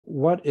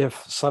what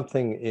if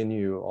something in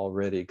you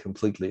already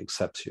completely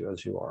accepts you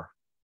as you are?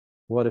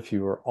 What if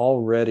you were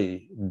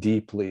already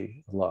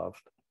deeply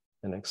loved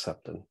and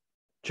accepted,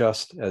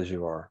 just as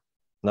you are?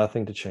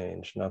 Nothing to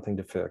change, nothing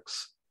to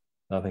fix,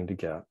 nothing to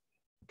get.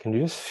 Can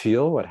you just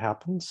feel what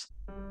happens?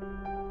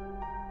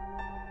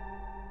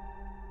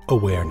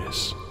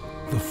 Awareness,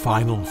 the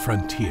final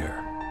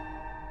frontier.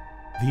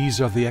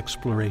 These are the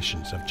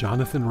explorations of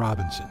Jonathan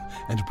Robinson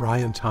and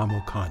Brian Tom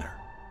O'Connor.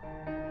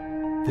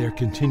 Their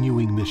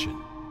continuing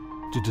mission: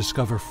 to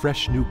discover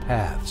fresh new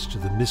paths to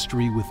the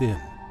mystery within,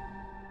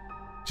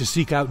 to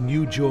seek out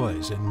new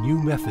joys and new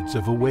methods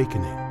of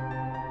awakening,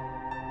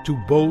 to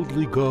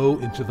boldly go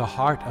into the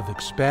heart of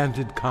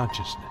expanded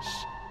consciousness.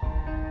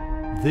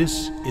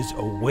 This is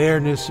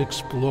Awareness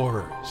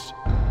Explorers.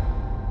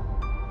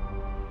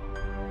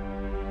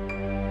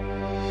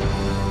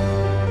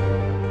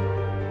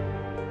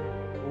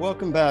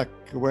 Welcome back,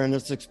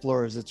 Awareness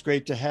Explorers. It's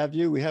great to have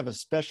you. We have a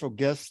special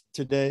guest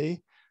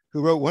today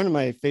who wrote one of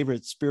my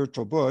favorite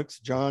spiritual books,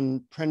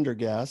 John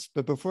Prendergast.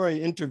 But before I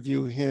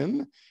interview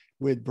him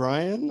with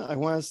Brian, I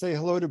want to say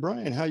hello to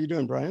Brian. How are you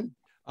doing, Brian?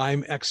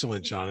 I'm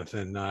excellent,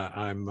 Jonathan.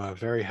 I'm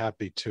very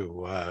happy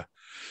to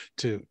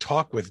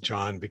talk with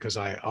John because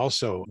I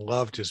also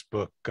loved his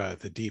book,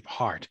 The Deep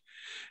Heart,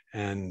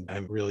 and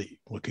I'm really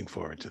looking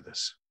forward to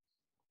this.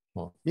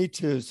 Well, me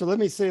too. So let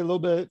me say a little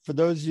bit for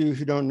those of you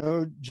who don't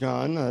know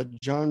John.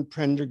 John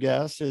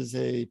Prendergast is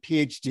a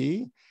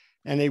PhD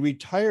and a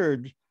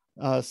retired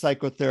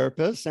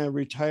psychotherapist and a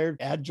retired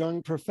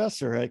adjunct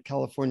professor at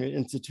California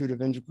Institute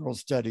of Integral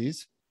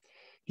Studies.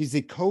 He's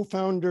the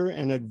co-founder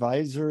and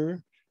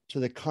advisor to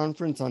the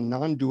Conference on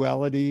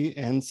Non-Duality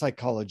and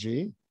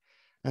Psychology,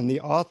 and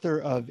the author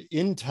of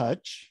In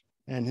Touch,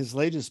 and his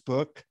latest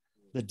book,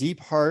 The Deep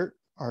Heart,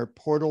 Our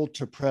Portal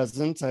to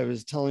Presence. I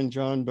was telling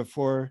John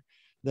before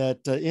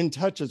that In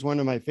Touch is one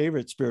of my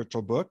favorite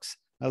spiritual books.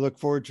 I look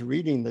forward to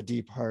reading The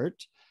Deep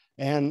Heart,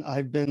 and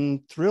I've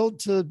been thrilled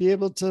to be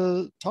able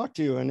to talk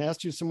to you and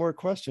ask you some more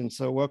questions.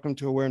 So welcome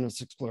to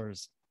Awareness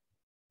Explorers.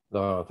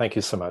 Oh, thank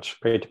you so much.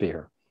 Great to be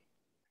here.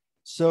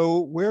 So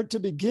where to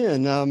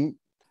begin?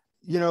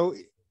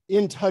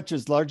 In Touch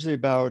is largely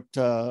about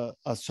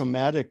a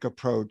somatic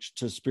approach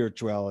to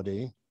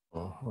spirituality.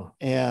 Uh-huh.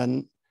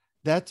 And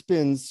that's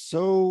been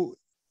so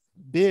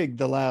big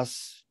the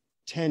last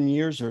 10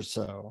 years or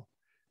so.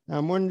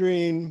 I'm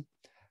wondering,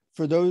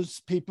 for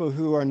those people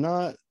who are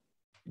not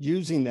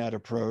using that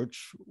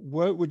approach,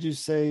 what would you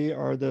say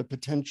are the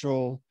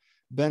potential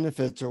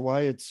benefits or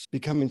why it's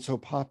becoming so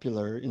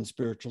popular in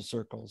spiritual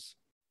circles?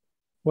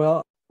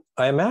 Well,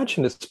 I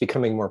imagine it's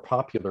becoming more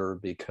popular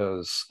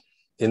because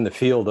in the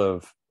field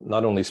of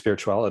not only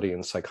spirituality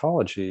and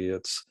psychology,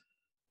 it's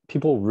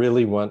people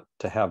really want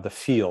to have the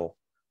feel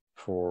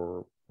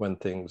for when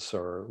things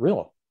are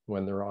real,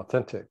 when they're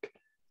authentic.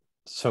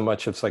 So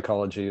much of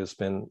psychology has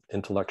been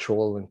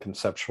intellectual and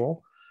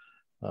conceptual.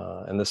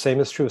 And the same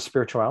is true of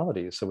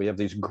spirituality. So we have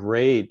these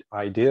great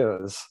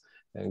ideas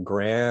and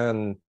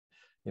grand,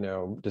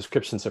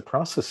 descriptions of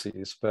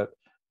processes, but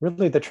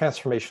really the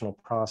transformational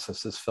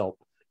process is felt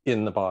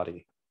in the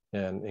body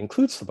and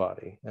includes the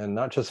body, and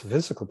not just the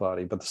physical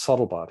body, but the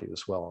subtle body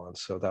as well. And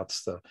so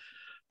that's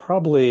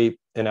probably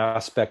an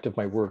aspect of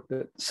my work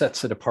that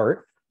sets it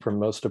apart from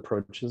most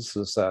approaches,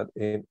 is that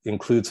it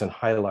includes and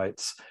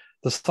highlights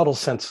the subtle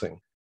sensing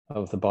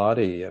of the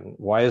body. And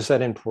why is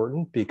that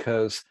important?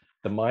 Because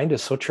the mind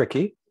is so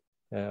tricky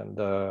and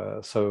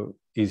so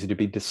easy to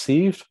be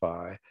deceived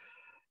by,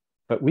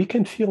 but we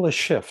can feel a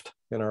shift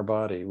in our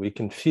body. We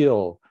can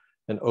feel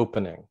an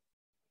opening.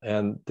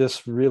 And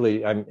this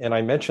really,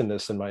 I mentioned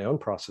this in my own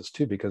process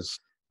too, because,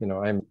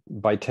 I'm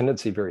by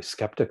tendency very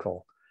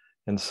skeptical.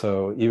 And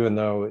so even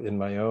though in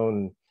my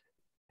own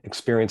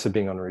experience of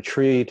being on a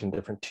retreat and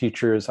different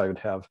teachers, I would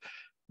have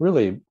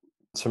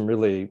some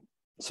really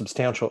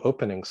substantial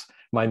openings,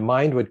 my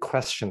mind would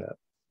question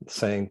it,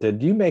 saying,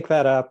 did you make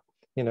that up?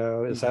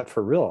 Is that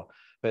for real?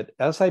 But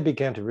as I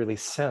began to really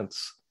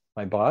sense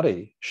my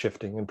body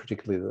shifting, and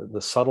particularly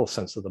the subtle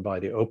sense of the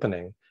body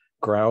opening,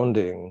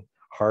 grounding,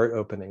 heart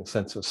opening,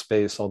 sense of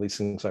space, all these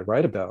things I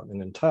write about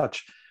and In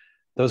Touch,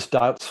 those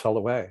doubts fell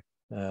away.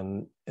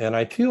 And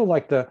I feel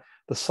like the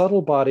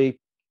subtle body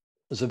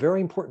is a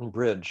very important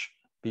bridge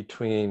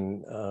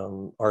between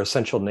our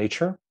essential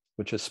nature,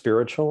 which is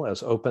spiritual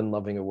as open,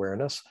 loving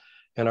awareness,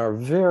 and our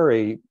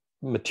very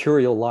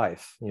material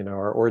life,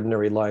 our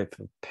ordinary life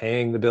of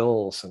paying the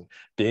bills and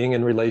being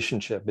in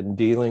relationship and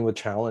dealing with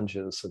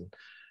challenges and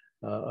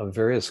of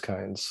various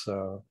kinds.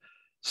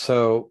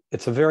 So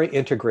it's a very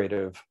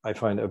integrative, I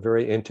find a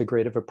very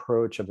integrative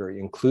approach, a very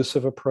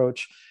inclusive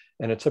approach,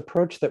 and it's an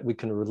approach that we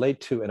can relate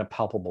to in a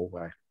palpable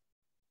way.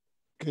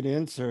 Good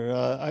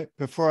answer.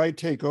 Before I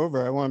take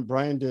over, I want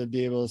Brian to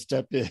be able to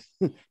step in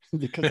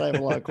because I have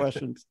a lot of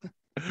questions.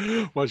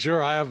 Well,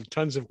 sure. I have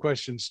tons of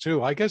questions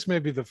too. I guess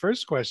maybe the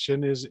first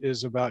question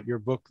is about your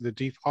book, The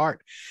Deep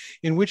Heart,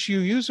 in which you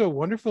use a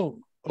wonderful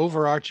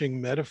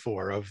overarching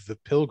metaphor of the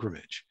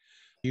pilgrimage.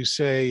 You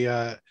say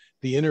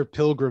the inner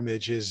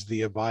pilgrimage is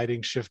the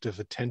abiding shift of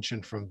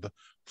attention from the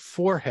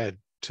forehead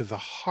to the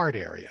heart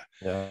area.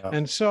 Yeah.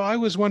 And so I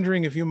was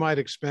wondering if you might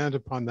expand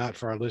upon that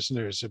for our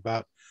listeners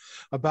about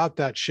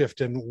that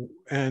shift,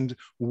 and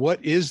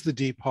what is the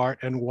deep heart,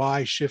 and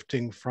why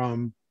shifting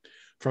from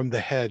the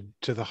head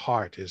to the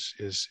heart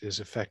is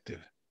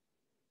effective.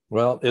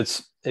 Well,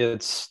 it's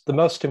the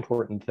most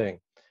important thing.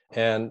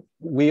 And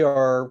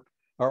our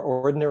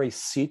ordinary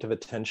seat of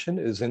attention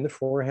is in the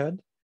forehead.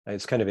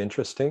 It's kind of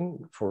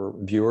interesting for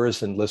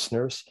viewers and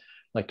listeners,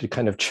 like to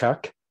kind of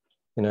check,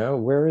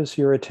 where is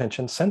your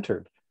attention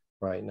centered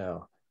right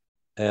now?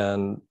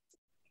 And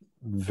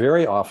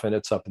very often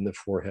it's up in the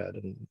forehead,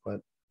 and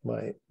what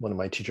one of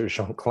my teachers,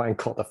 Jean Klein,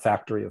 called the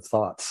factory of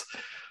thoughts.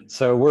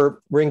 So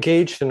we're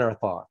engaged in our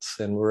thoughts,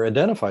 and we're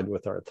identified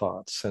with our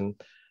thoughts, and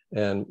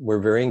we're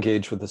very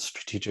engaged with the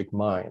strategic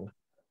mind.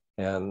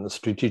 And the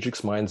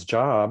strategic mind's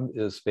job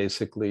is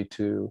basically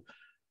to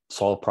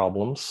solve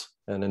problems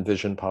and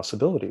envision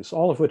possibilities,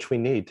 all of which we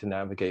need to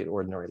navigate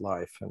ordinary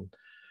life. And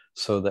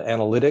so the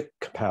analytic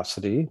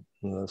capacity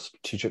and the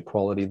strategic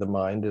quality of the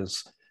mind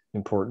is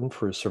important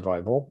for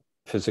survival,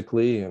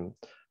 physically and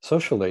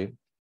socially,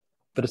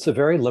 but it's a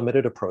very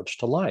limited approach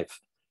to life.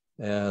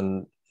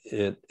 And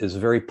it is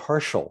very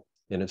partial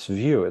in its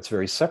view. It's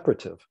very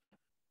separative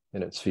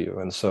in its view.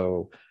 And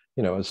so,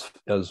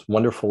 as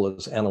wonderful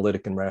as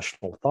analytic and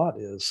rational thought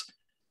is,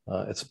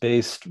 it's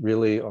based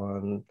really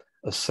on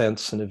a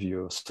sense and a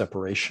view of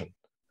separation.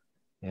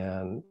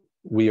 And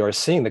we are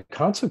seeing the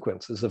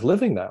consequences of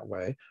living that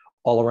way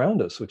all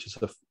around us, which is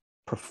a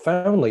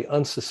profoundly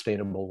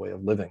unsustainable way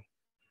of living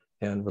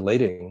and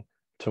relating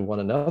to one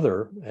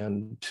another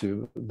and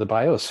to the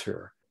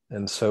biosphere.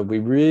 And so we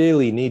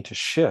really need to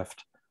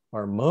shift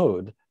our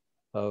mode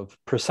of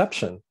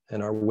perception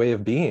and our way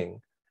of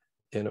being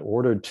in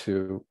order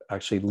to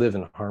actually live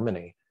in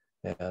harmony,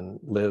 and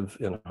live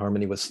in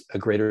harmony with a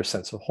greater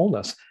sense of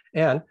wholeness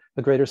and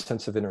a greater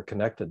sense of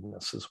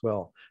interconnectedness as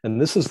well. And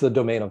this is the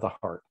domain of the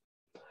heart.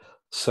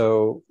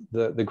 So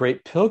the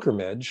great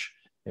pilgrimage,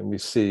 and we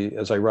see,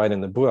 as I write in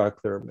the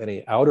book, there are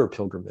many outer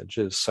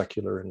pilgrimages,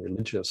 secular and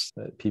religious,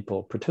 that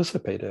people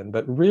participate in.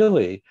 But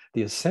really,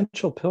 the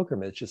essential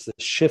pilgrimage is the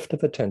shift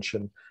of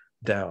attention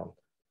down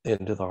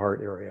into the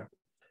heart area.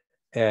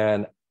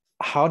 And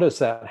how does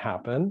that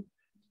happen?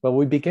 Well,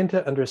 we begin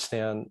to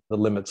understand the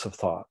limits of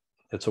thought.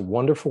 It's a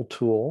wonderful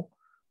tool,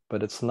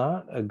 but it's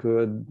not a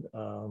good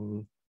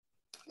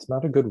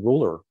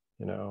ruler.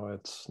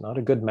 It's not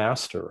a good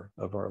master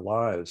of our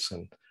lives.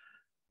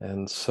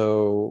 And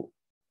so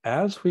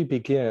as we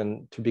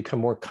begin to become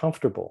more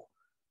comfortable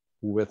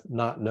with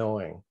not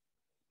knowing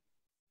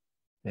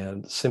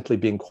and simply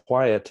being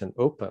quiet and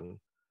open,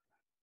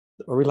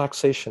 a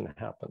relaxation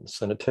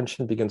happens and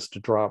attention begins to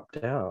drop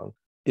down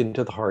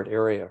into the heart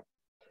area.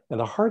 And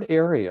the heart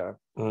area,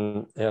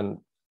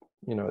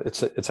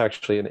 it's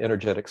actually an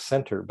energetic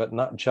center, but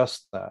not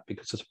just that,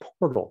 because it's a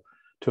portal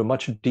to a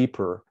much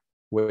deeper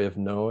way of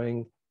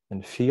knowing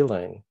and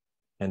feeling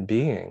and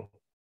being.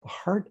 The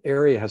heart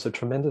area has a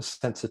tremendous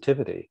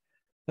sensitivity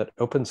that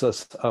opens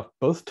us up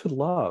both to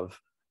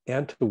love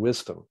and to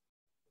wisdom.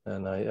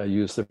 And I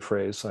use the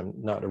phrase, I'm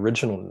not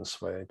original in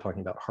this way,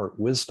 talking about heart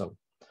wisdom.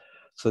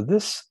 So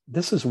this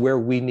is where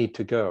we need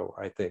to go,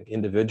 I think,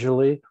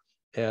 individually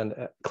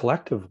and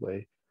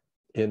collectively,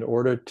 in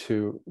order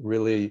to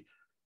really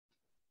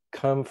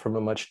come from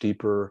a much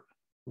deeper,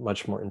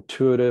 much more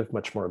intuitive,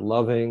 much more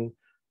loving,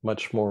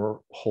 much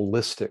more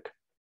holistic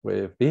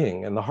way of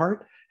being. And the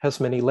heart has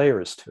many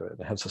layers to it.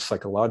 It has a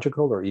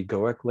psychological or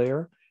egoic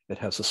layer. It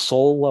has a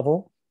soul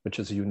level, which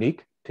is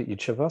unique to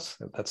each of us.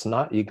 That's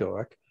not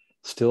egoic,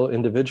 still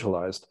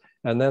individualized.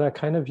 And then a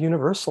kind of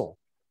universal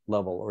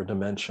level or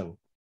dimension.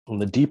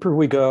 And the deeper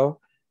we go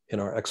in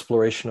our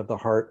exploration of the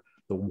heart,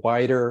 the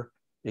wider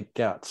it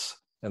gets.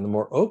 And the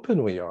more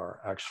open we are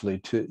actually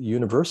to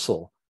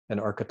universal and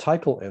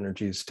archetypal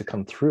energies to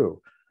come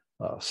through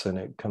us. And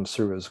it comes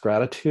through as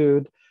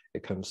gratitude,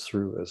 it comes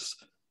through as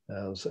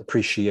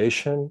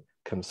appreciation,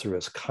 comes through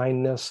as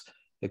kindness,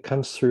 it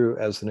comes through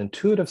as an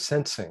intuitive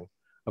sensing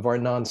of our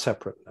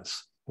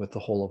non-separateness with the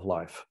whole of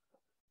life.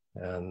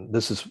 And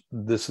this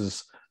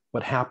is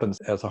what happens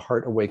as the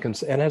heart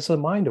awakens and as the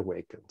mind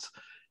awakens.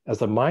 As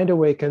the mind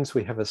awakens,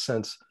 we have a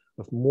sense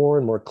of more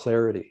and more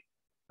clarity,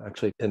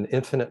 actually an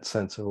infinite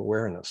sense of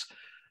awareness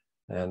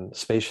and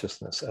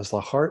spaciousness. As the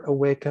heart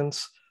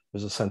awakens,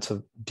 there's a sense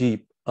of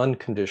deep,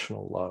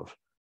 unconditional love,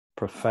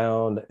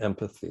 profound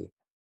empathy.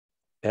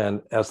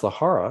 And as the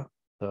hara,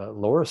 the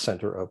lower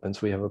center,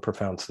 opens, we have a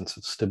profound sense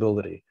of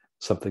stability,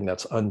 something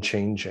that's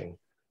unchanging,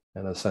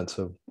 and a sense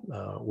of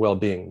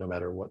well-being no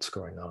matter what's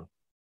going on.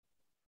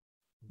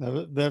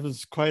 That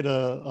was quite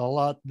a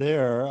lot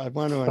there. I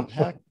want to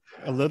unpack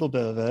a little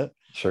bit of it.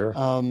 Sure.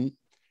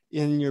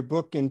 In your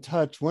book, In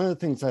Touch, one of the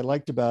things I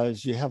liked about it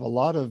is you have a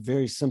lot of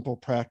very simple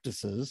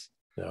practices,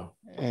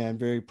 and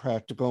very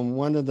practical. And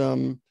one of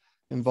them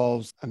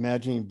involves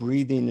imagining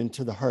breathing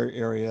into the heart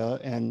area,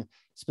 and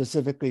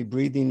specifically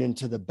breathing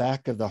into the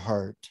back of the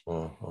heart.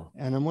 Uh-huh.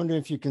 And I'm wondering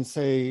if you can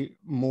say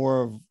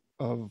more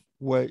of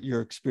what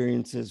your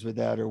experience is with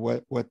that, or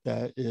what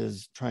that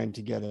is trying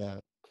to get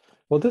at.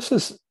 Well, this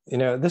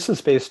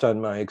is based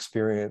on my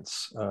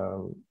experience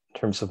in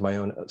terms of my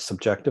own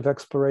subjective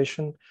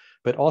exploration,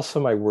 but also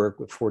my work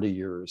with 40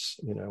 years,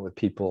 with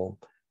people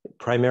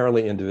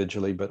primarily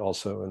individually, but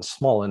also in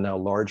small and now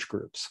large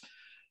groups.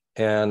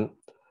 And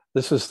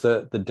this is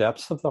the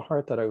depths of the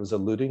heart that I was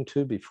alluding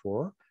to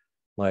before.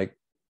 Like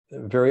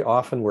very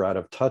often we're out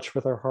of touch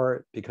with our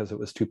heart because it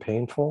was too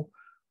painful,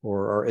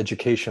 or our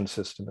education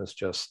system has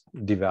just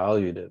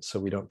devalued it, so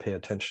we don't pay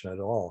attention at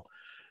all.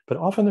 But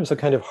often there's a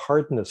kind of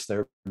hardness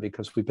there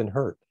because we've been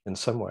hurt in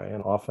some way.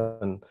 And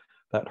often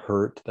that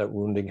hurt, that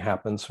wounding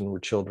happens when we're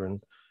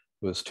children.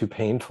 It was too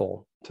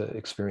painful to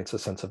experience a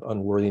sense of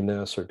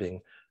unworthiness or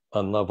being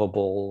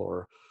unlovable,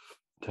 or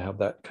to have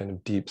that kind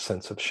of deep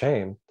sense of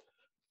shame.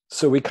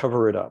 So we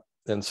cover it up.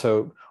 And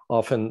so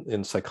often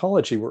in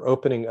psychology, we're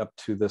opening up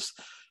to this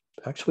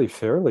actually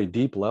fairly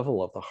deep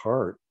level of the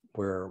heart,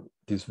 where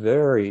these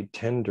very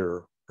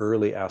tender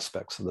early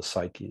aspects of the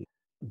psyche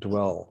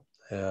dwell.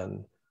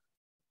 And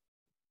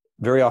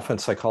very often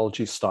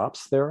psychology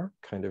stops there,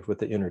 kind of with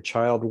the inner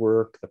child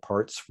work, the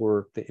parts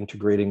work, the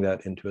integrating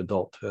that into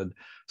adulthood.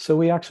 So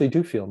we actually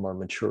do feel more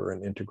mature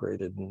and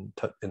integrated and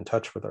in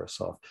touch with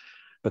ourselves.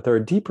 But there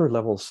are deeper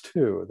levels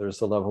too. There's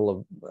the level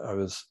of, I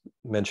was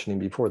mentioning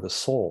before, the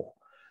soul.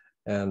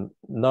 And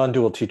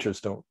non-dual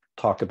teachers don't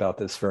talk about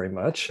this very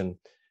much. And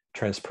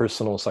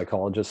transpersonal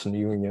psychologists and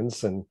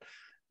Jungians and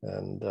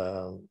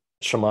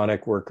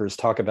shamanic workers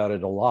talk about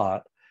it a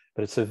lot.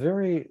 But it's a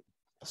very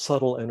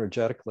subtle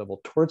energetic level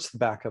towards the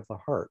back of the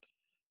heart,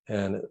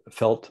 and it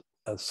felt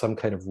as some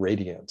kind of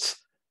radiance,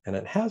 and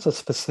it has a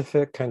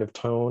specific kind of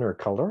tone or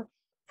color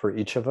for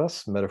each of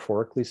us,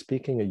 metaphorically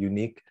speaking, a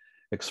unique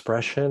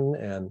expression.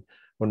 And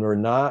when we're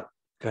not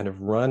kind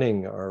of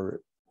running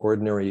our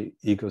ordinary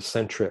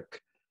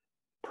egocentric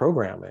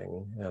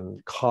programming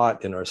and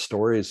caught in our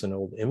stories and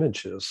old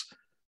images,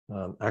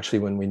 actually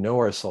when we know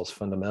ourselves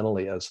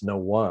fundamentally as no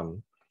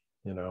one,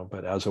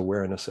 but as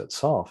awareness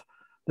itself,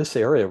 this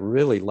area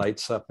really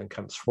lights up and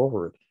comes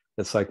forward.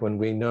 It's like when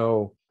we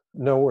know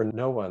we're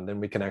no one, then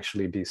we can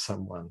actually be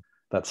someone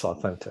that's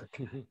authentic.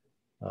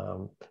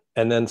 Mm-hmm.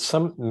 And then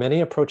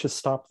many approaches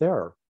stop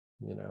there.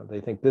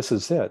 They think this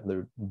is it.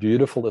 They're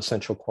beautiful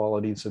essential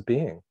qualities of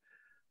being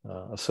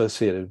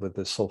associated with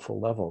this soulful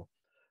level.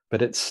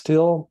 But it's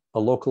still a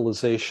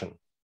localization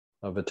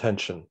of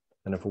attention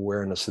and of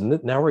awareness.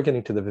 And now we're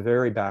getting to the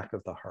very back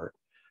of the heart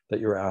that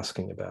you're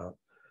asking about.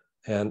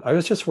 And I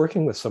was just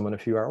working with someone a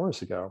few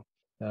hours ago,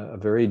 a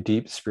very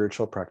deep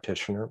spiritual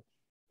practitioner,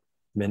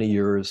 many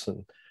years,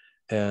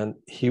 and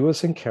he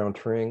was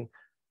encountering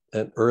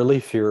an early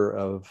fear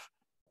of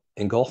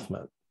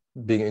engulfment,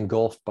 being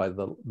engulfed by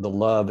the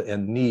love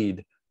and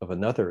need of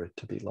another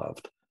to be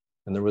loved.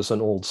 And there was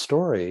an old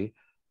story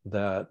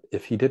that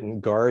if he didn't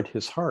guard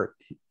his heart,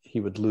 he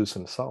would lose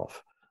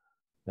himself.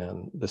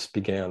 And this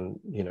began,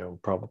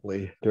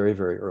 probably very,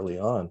 very early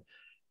on.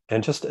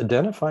 And just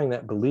identifying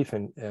that belief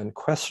and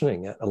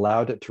questioning it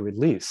allowed it to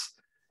release.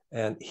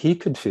 And he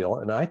could feel,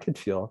 and I could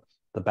feel,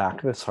 the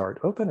back of his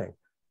heart opening. It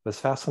was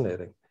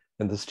fascinating.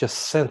 And this just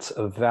sense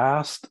of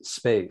vast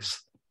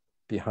space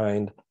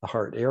behind the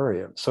heart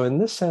area. So in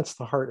this sense,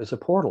 the heart is a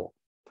portal.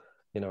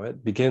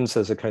 It begins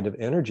as a kind of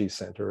energy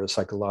center, a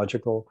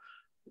psychological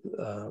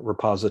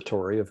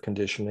repository of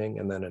conditioning,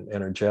 and then an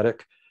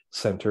energetic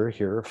center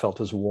here, felt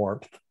as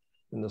warmth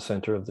in the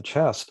center of the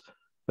chest.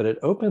 But it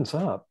opens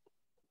up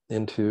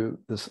into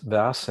this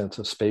vast sense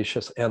of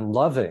spacious and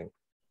loving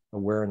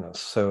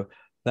awareness. So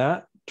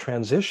that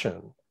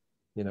transition,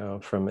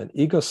 from an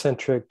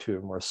egocentric to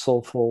a more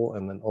soulful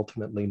and then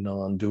ultimately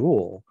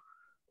non-dual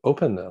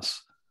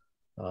openness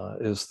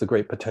is the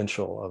great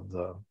potential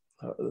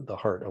of the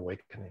heart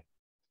awakening.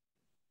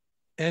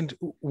 And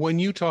when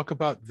you talk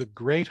about the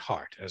great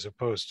heart as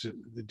opposed to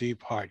the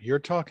deep heart, you're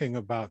talking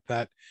about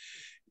that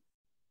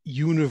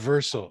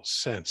universal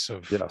sense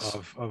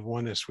of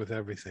oneness with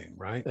everything,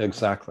 right?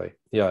 Exactly.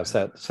 Yeah, it's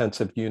that sense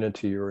of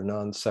unity or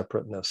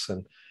non-separateness.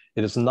 And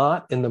it is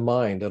not in the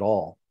mind at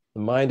all.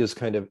 The mind is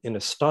kind of in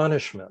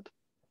astonishment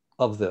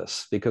of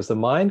this, because the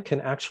mind can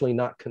actually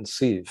not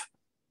conceive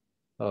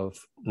of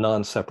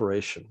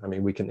non-separation. I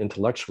mean, we can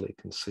intellectually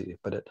conceive,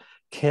 but it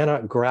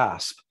cannot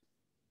grasp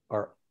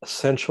our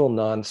essential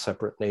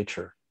non-separate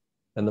nature.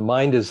 And the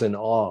mind is in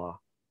awe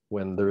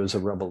when there is a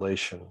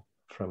revelation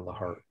from the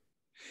heart.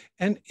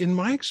 And in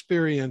my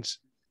experience,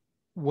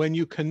 when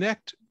you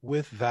connect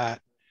with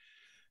that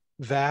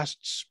vast,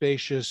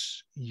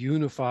 spacious,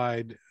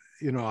 unified,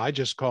 I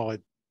just call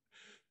it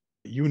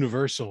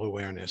universal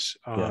awareness,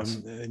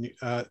 and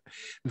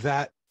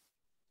that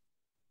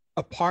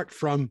apart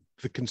from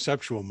the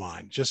conceptual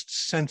mind,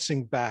 just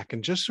sensing back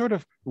and just sort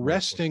of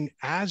resting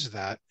as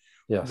that,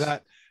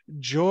 that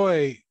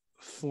joy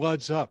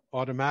floods up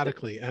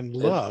automatically and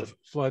love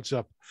floods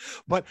up.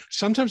 But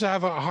sometimes I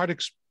have a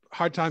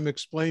hard time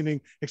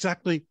explaining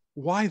exactly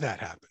why that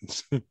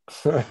happens.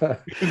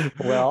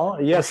 Well,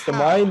 yes, the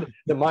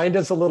mind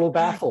is a little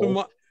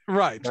baffled.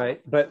 Right.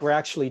 But we're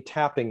actually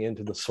tapping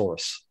into the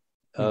source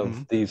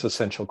of these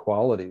essential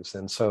qualities.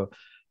 And so,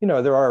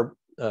 there are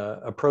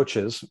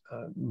approaches,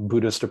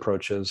 Buddhist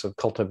approaches of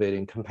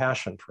cultivating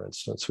compassion, for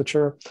instance, which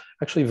are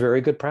actually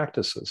very good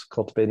practices,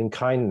 cultivating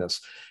kindness.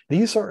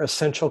 These are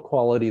essential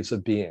qualities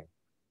of being.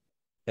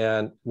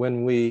 And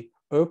when we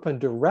open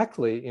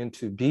directly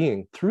into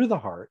being through the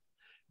heart,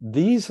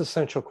 these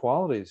essential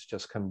qualities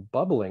just come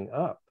bubbling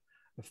up,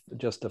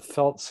 just a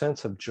felt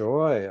sense of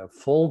joy, of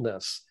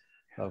fullness,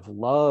 of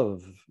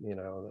love,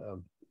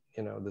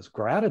 this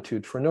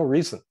gratitude for no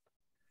reason.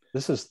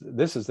 This is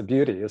the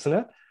beauty, isn't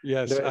it?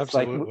 Yes, It's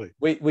absolutely.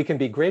 like we can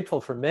be grateful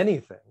for many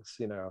things,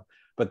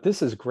 but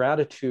this is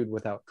gratitude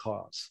without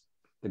cause.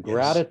 The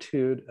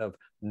gratitude of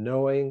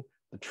knowing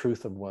the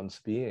truth of one's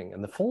being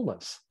and the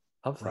fullness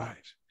of that.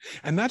 Right.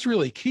 And that's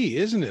really key,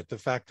 isn't it? The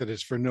fact that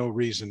it's for no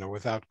reason or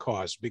without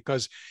cause,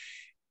 because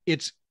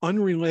it's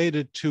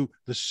unrelated to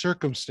the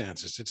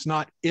circumstances. It's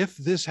not if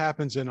this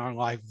happens in our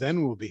life,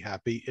 then we'll be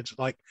happy. It's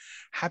like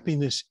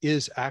happiness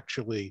is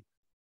actually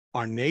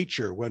our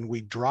nature when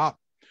we drop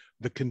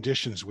the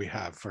conditions we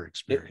have for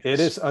experience. It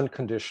is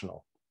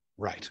unconditional.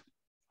 Right.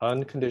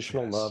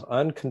 Unconditional love,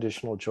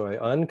 unconditional joy,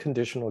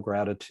 unconditional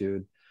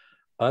gratitude,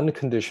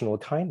 unconditional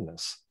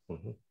kindness.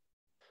 Mm-hmm.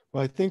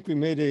 Well, I think we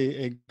made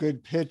a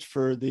good pitch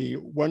for the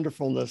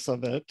wonderfulness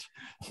of it.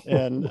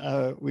 And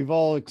we've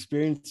all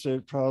experienced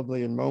it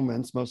probably in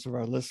moments, most of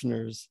our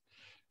listeners.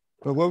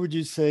 But what would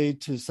you say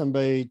to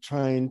somebody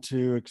trying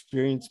to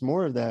experience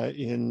more of that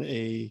in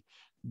a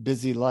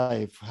busy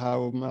life?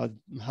 How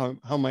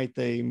might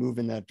they move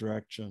in that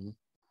direction?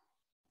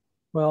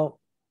 Well,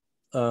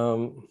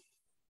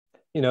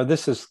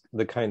 this is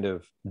the kind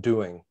of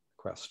doing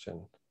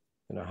question.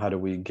 How do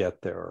we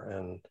get there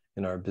and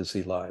in our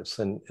busy lives?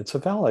 And it's a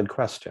valid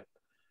question.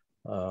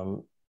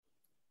 I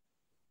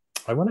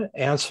want to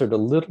answer it a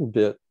little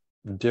bit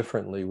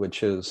differently,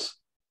 which is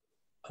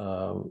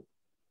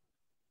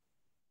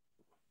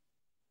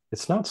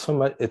it's not so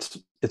much,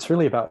 it's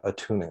really about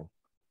attuning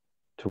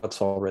to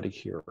what's already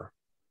here.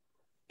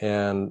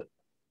 And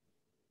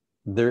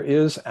there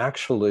is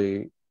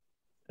actually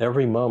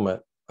every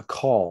moment a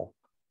call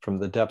from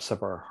the depths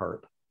of our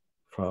heart,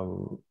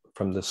 from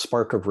the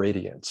spark of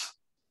radiance.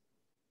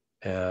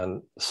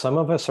 And some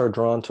of us are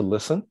drawn to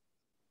listen,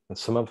 and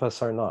some of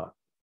us are not.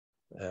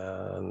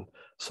 And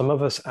some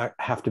of us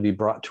have to be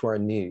brought to our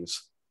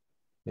knees,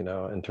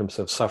 in terms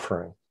of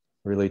suffering,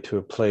 really to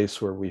a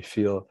place where we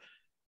feel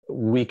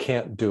we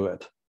can't do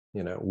it.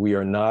 We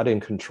are not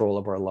in control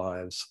of our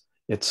lives.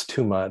 It's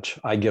too much.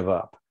 I give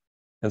up.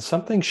 And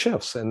something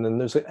shifts. And then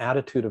there's an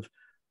attitude of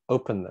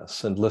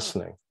openness and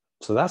listening.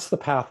 So that's the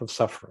path of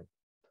suffering.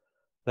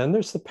 Then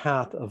there's the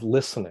path of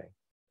listening,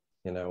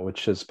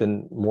 which has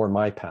been more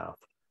my path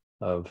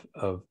of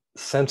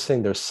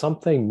sensing there's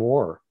something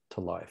more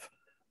to life.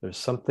 There's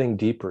something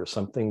deeper,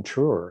 something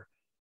truer.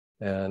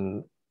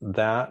 And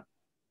that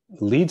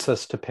leads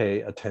us to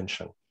pay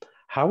attention.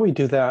 How we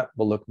do that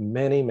will look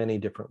many, many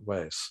different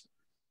ways,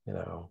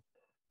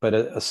 But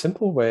a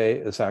simple way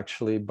is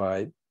actually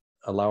by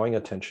allowing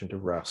attention to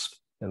rest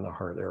in the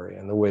heart area,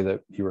 in the way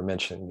that you were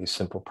mentioning, these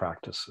simple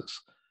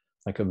practices.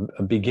 Like a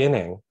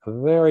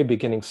very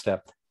beginning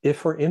step,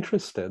 if we're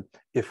interested,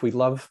 if we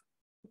love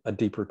a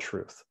deeper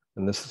truth.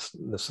 And this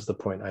is the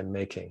point I'm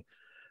making,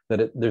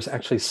 that there's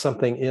actually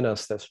something in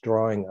us that's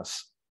drawing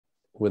us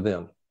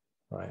within,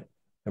 right?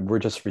 And we're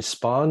just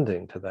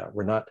responding to that.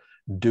 We're not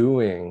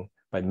doing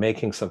by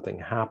making something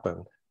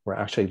happen. We're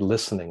actually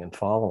listening and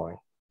following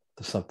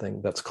to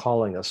something that's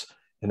calling us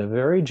in a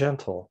very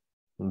gentle,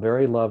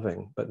 very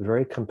loving, but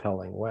very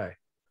compelling way.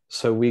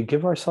 So we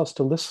give ourselves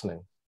to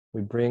listening.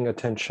 We bring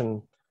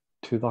attention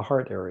to the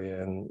heart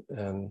area,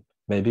 and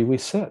maybe we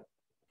sit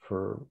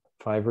for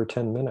 5 or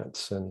 10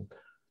 minutes, and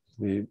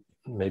we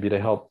maybe to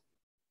help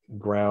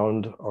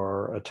ground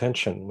our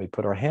attention, we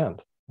put our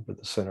hand over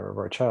the center of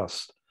our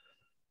chest.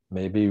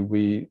 Maybe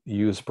we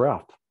use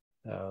breath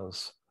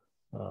as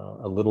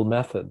a little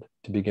method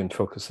to begin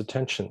focus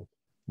attention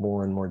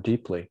more and more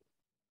deeply.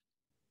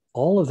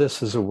 All of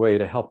this is a way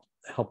to help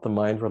the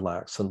mind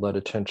relax and let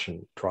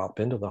attention drop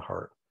into the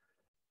heart.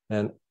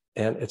 And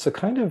it's a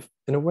kind of,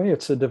 in a way,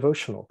 it's a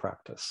devotional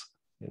practice.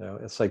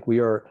 It's like we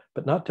are,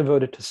 but not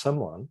devoted to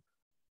someone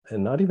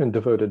and not even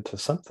devoted to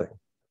something,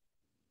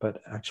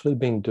 but actually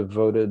being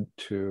devoted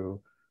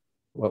to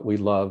what we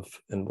love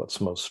and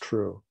what's most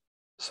true.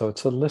 So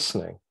it's a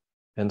listening.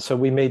 And so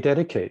we may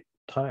dedicate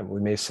time.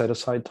 We may set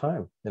aside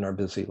time in our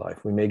busy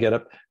life. We may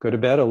go to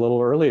bed a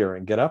little earlier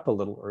and get up a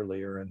little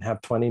earlier and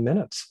have 20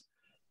 minutes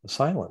of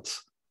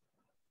silence.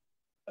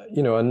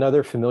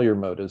 Another familiar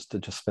mode is to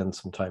just spend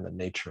some time in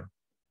nature,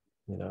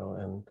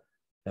 and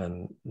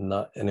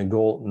not in a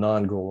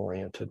non-goal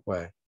oriented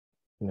way.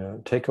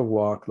 Take a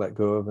walk, let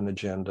go of an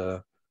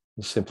agenda,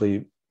 and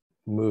simply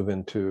move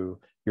into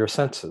your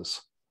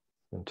senses,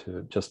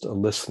 into just a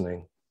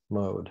listening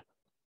mode.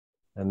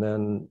 And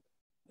then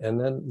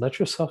let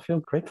yourself feel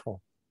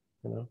grateful,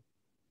 that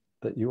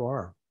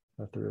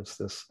there is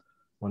this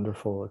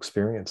wonderful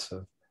experience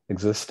of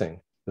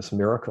existing, this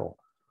miracle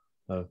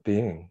of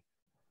being.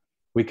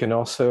 We can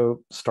also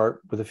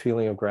start with a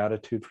feeling of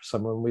gratitude for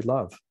someone we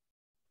love.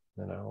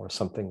 or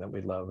something that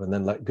we love, and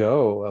then let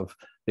go of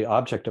the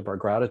object of our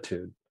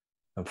gratitude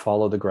and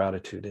follow the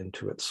gratitude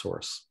into its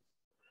source.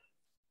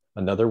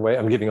 Another way,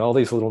 I'm giving all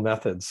these little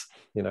methods,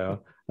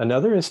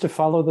 Another is to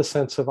follow the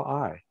sense of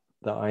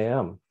the I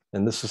am.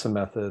 And this is a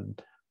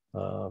method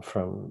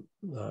from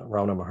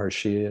Ramana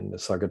Maharshi and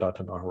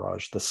Nisargadatta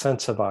Maharaj, the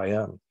sense of I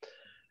am.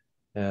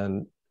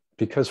 And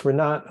because we're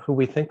not who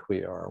we think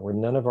we are, we're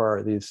none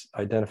of these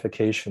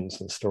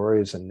identifications and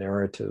stories and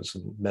narratives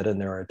and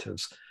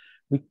meta-narratives.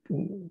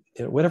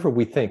 Whatever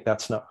we think,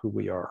 that's not who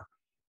we are.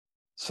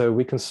 So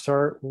we can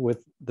start with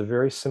the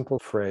very simple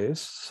phrase,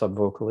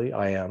 subvocally,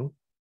 I am,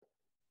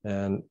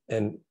 and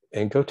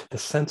go to the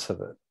sense of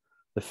it,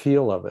 the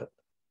feel of it,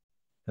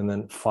 and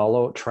then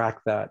track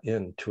that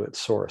into its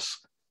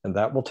source. And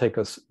that will take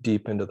us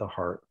deep into the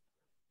heart,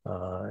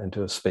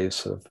 into a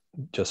space of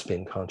just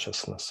being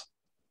consciousness,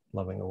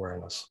 loving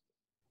awareness.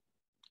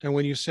 And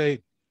when you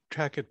say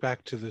track it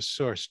back to the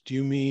source, do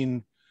you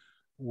mean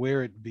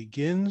where it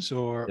begins,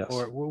 or Yes.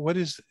 or what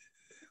is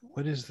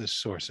the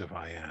source of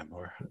I am?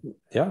 Or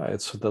yeah,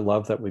 it's the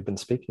love that we've been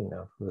speaking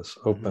of, this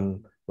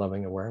open,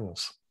 loving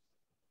awareness.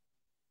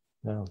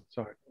 Yeah.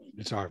 So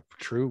it's our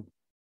true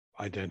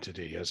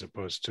identity, as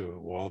opposed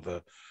to all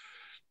the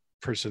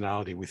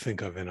personality we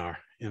think of in our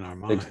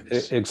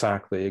minds.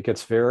 Exactly. It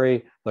gets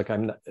very like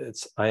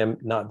I am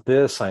not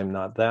this, I'm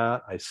not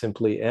that, I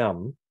simply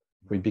am.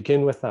 We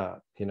begin with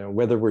that,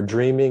 whether we're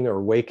dreaming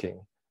or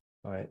waking,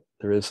 right?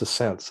 There is a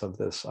sense of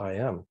this I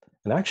am.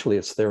 And actually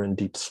it's there in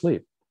deep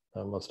sleep.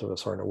 Most of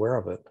us aren't aware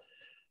of it.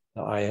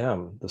 The I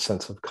am, the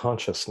sense of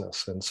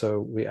consciousness. And so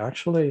we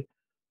actually,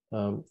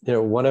 one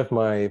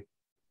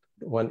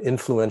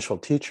influential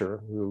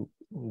teacher who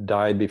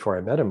died before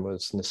I met him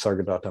was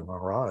Nisargadatta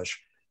Maharaj,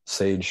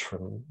 sage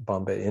from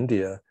Bombay,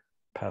 India,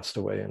 passed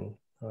away in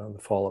the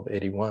fall of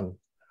 81,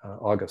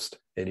 August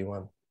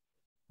 81,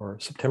 or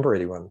September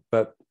 81.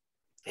 But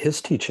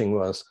his teaching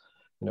was,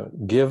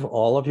 give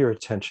all of your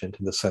attention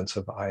to the sense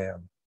of I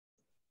am,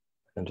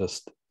 and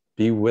just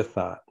be with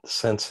that,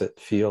 sense it,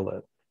 feel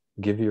it,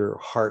 give your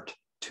heart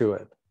to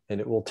it, and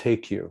it will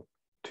take you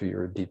to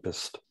your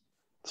deepest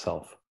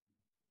self.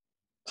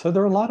 So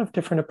there are a lot of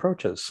different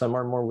approaches. Some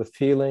are more with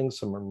feeling,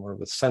 some are more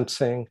with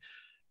sensing,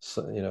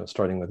 so,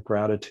 starting with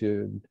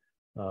gratitude,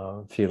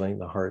 feeling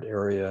the heart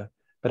area.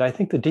 But I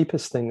think the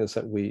deepest thing is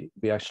that we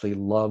actually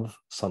love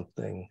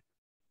something,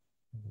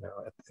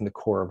 in the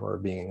core of our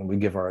being, and we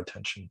give our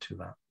attention to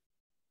that.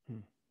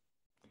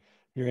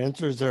 Your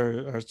answers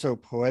are so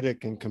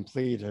poetic and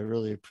complete. I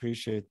really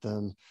appreciate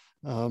them.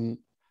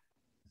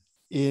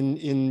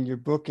 In your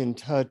book, In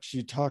Touch,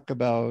 you talk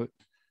about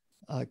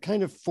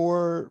kind of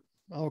 4,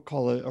 I'll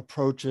call it,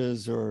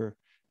 approaches or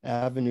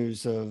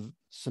avenues of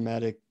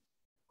somatic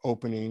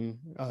opening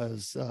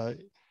as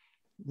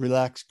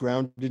relaxed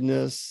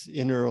groundedness,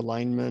 inner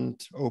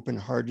alignment,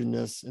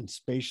 open-heartedness, and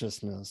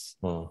spaciousness.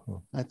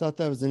 I thought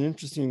that was an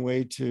interesting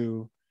way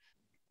to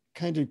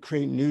kind of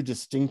create new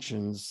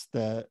distinctions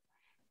that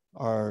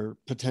are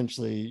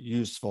potentially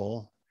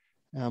useful.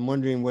 And I'm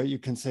wondering what you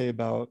can say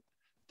about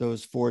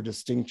those 4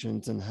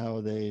 distinctions and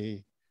how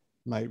they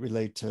might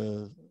relate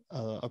to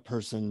a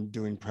person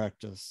doing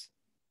practice.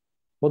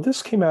 Well,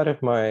 this came out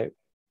of my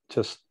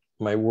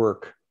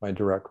work, my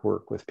direct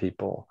work with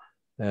people.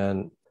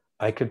 And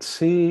I could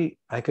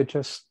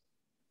just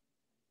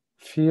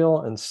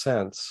feel and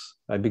sense,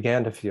 I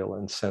began to feel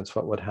and sense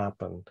what would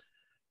happen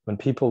when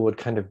people would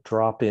kind of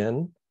drop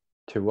in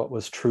to what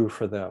was true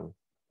for them.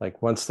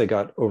 Like once they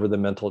got over the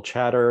mental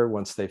chatter,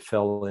 once they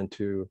fell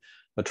into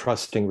a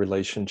trusting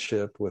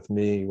relationship with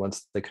me,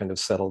 once they kind of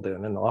settled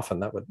in, and often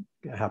that would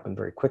happen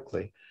very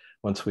quickly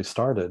once we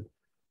started,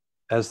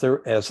 as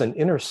an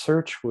inner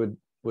search would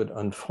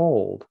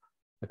unfold,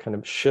 a kind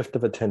of shift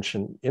of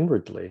attention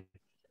inwardly,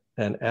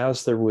 and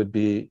as there would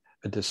be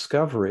a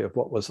discovery of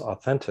what was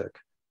authentic,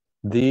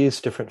 these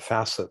different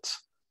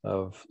facets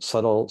of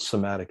subtle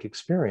somatic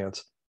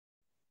experience,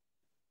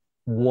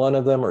 one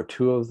of them or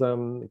 2 of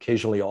them,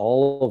 occasionally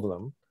all of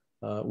them,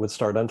 would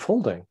start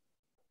unfolding.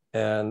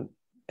 And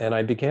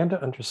I began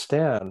to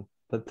understand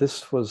that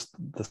this was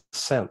the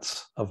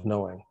sense of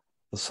knowing,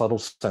 the subtle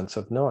sense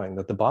of knowing,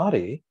 that the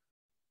body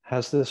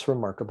has this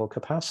remarkable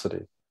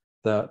capacity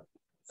that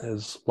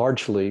is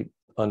largely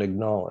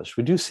unacknowledged.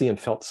 We do see in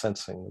felt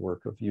sensing the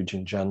work of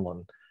Eugene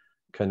Genlin,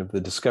 kind of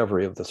the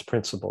discovery of this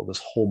principle, this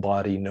whole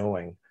body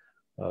knowing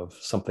of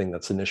something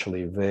that's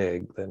initially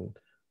vague, then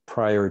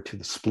prior to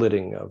the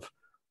splitting of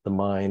the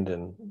mind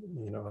and,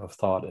 of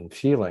thought and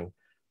feeling.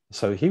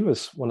 So he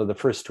was one of the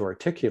first to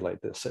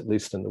articulate this, at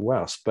least in the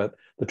West. But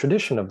the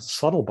tradition of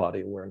subtle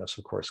body awareness,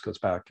 of course, goes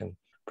back, and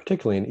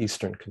particularly in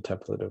Eastern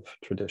contemplative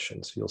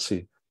traditions. You'll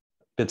see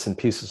bits and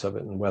pieces of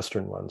it in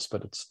Western ones,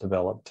 but it's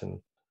developed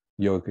in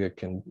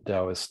yogic and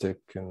Taoistic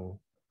and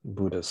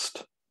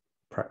Buddhist,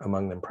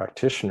 among them,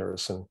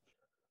 practitioners. And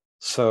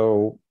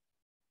so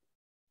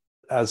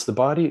as the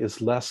body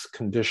is less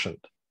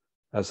conditioned,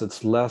 as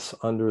it's less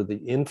under the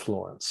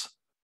influence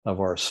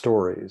of our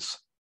stories,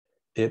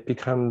 it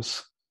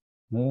becomes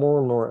more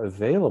and more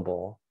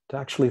available to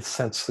actually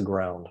sense the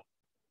ground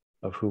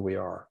of who we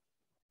are.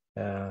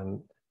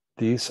 And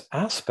these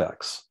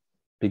aspects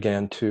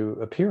began to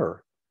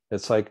appear.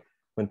 It's like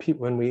when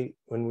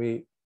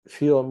we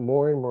feel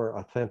more and more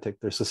authentic,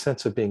 there's a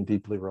sense of being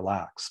deeply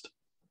relaxed.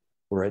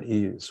 We're at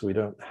ease. We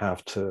don't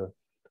have to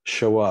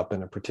show up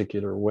in a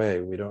particular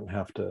way. We don't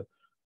have to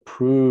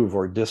prove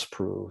or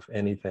disprove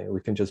anything.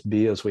 We can just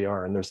be as we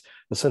are. And there's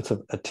a sense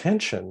of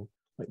attention,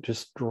 like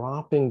just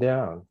dropping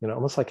down,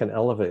 almost like an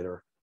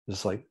elevator,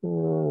 just like, and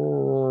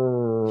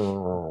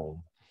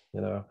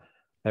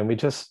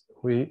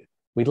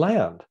we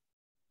land.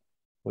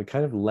 We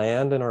kind of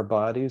land in our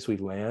bodies. We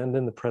land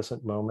in the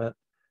present moment.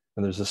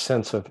 And there's a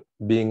sense of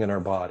being in our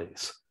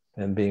bodies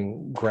and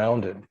being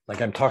grounded.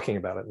 Like I'm talking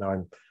about it now,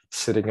 I'm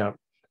sitting up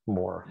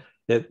more.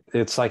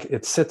 It's like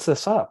it sits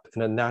us up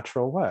in a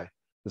natural way.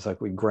 It's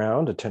like we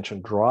ground,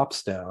 attention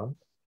drops down.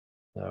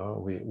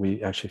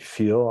 We actually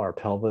feel our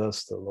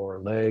pelvis, the lower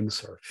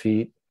legs, our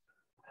feet,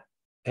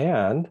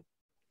 and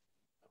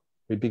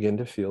we begin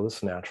to feel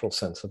this natural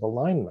sense of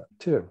alignment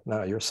too.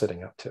 Now you're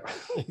sitting up too.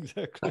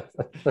 Exactly.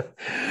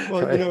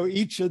 Well, Right?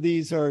 Each of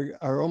these are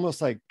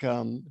almost like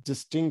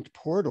distinct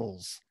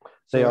portals.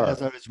 So They are.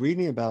 as I was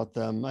reading about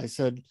them, I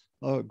said,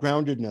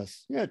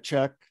 groundedness, yeah,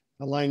 check.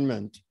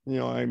 Alignment,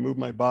 I move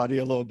my body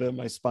a little bit,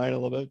 my spine a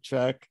little bit,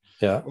 check.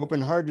 Yeah.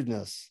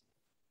 Open-heartedness.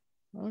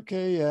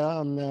 Okay, yeah,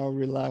 I'm now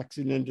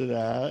relaxing into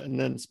that. And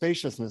then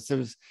spaciousness.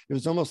 It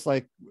was almost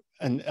like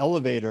an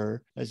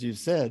elevator, as you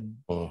said,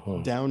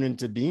 down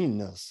into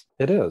beingness.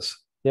 It is.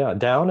 Yeah,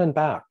 down and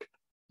back.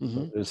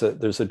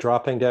 There's a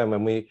dropping down.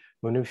 When we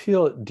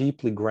feel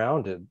deeply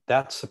grounded,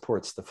 that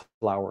supports the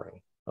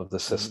flowering of the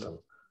system.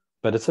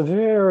 But it's a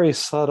very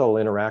subtle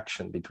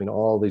interaction between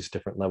all these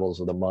different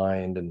levels of the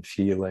mind and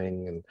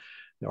feeling and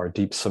our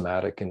deep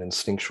somatic and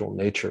instinctual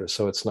nature.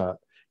 So it's not,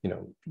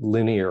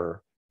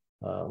 linear,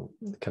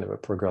 kind of a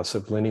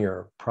progressive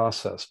linear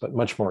process, but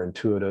much more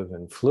intuitive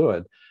and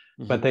fluid.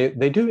 But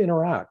they do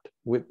interact.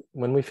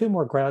 When we feel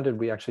more grounded,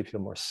 we actually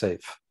feel more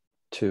safe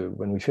too.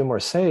 When we feel more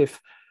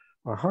safe,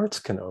 our hearts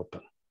can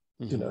open,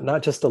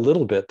 not just a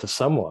little bit to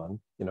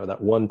someone,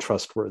 that one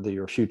trustworthy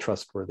or few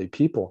trustworthy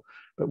people,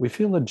 but we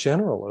feel a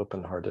general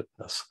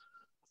open-heartedness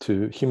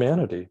to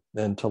humanity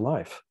and to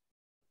life.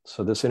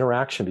 So this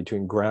interaction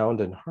between ground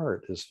and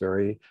heart is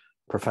very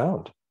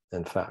profound,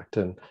 in fact.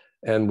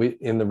 And we,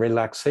 in the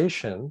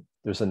relaxation,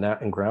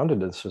 and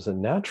groundedness, there's a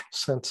natural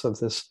sense of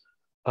this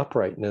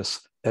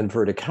uprightness and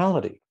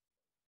verticality.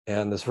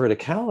 And this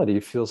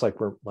verticality feels like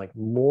we're like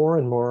more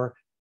and more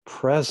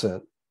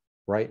present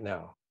right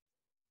now.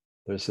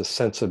 There's this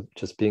sense of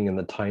just being in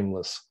the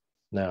timeless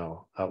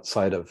now,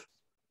 outside of,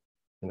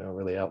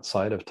 really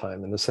outside of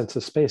time. And the sense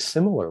of space,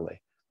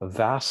 similarly, a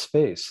vast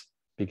space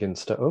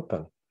begins to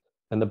open.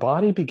 And the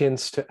body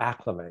begins to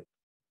acclimate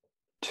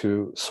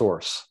to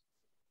source,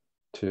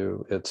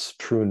 to its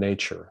true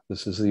nature.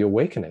 This is the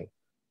awakening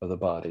of the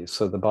body.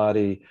 So the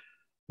body,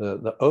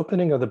 the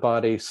opening of the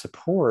body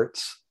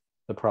supports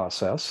the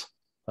process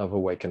of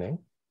awakening.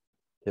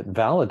 It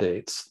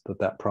validates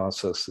that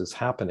process is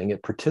happening.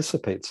 It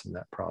participates in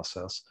that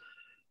process.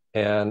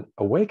 And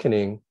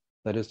awakening,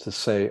 that is to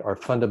say, our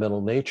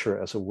fundamental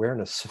nature as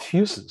awareness,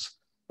 suffuses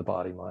the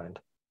body-mind,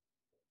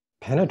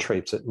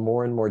 penetrates it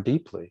more and more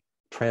deeply,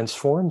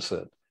 transforms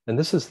it. And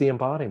this is the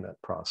embodiment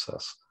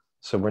process.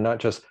 So we're not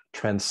just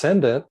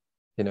transcendent,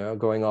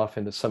 going off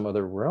into some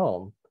other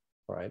realm,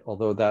 right?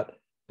 Although that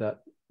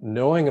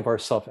knowing of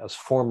ourself as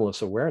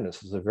formless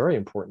awareness is a very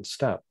important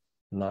step,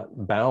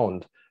 not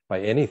bound by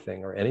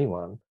anything or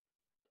anyone.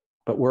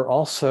 But we're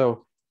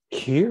also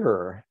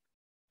here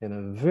in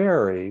a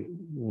very,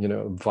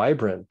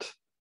 vibrant,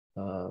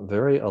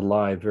 very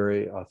alive,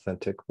 very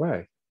authentic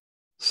way.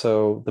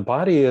 So the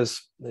body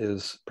is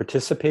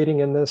participating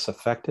in this,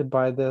 affected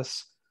by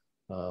this,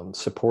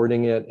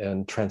 supporting it,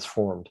 and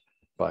transformed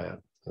by it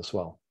as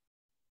well.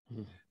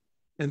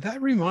 And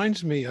that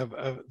reminds me of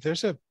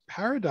there's a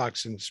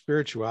paradox in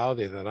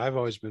spirituality that I've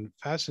always been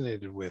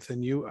fascinated with,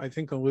 and you, I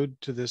think, allude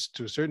to this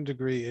to a certain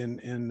degree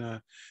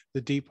in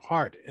the Deep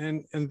Heart,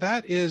 and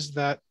that is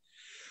that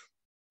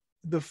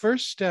the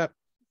first step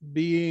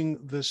being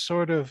the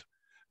sort of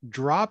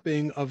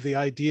dropping of the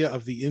idea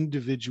of the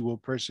individual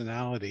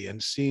personality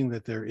and seeing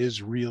that there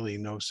is really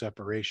no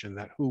separation,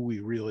 that who we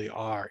really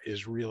are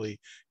is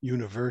really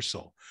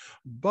universal.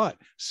 But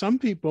some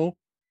people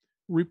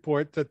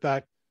report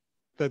that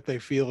they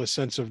feel a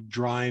sense of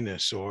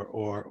dryness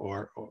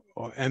or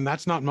and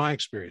that's not my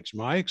experience.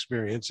 My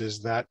experience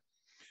is that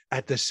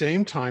at the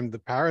same time, the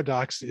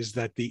paradox is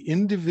that the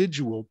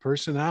individual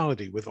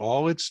personality, with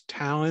all its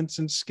talents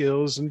and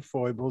skills and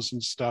foibles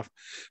and stuff,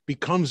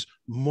 becomes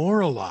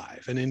more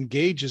alive and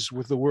engages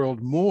with the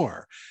world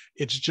more.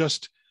 It's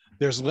just,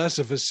 there's less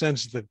of a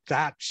sense that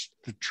that's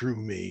the true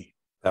me.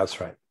 That's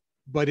right.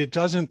 But it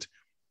doesn't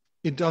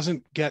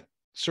get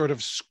sort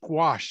of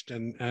squashed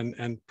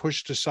and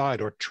pushed aside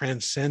or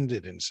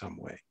transcended in some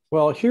way.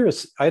 Well,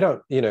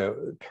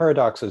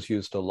 paradox is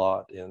used a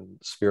lot in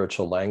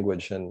spiritual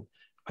language, and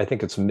I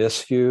think it's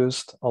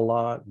misused a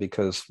lot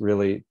because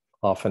really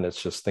often it's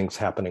just things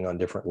happening on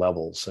different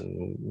levels,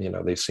 and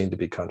they seem to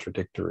be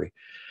contradictory.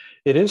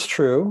 It is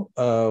true.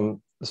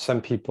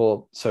 Some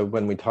people, so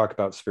when we talk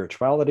about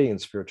spirituality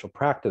and spiritual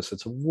practice,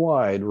 it's a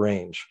wide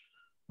range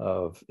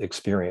of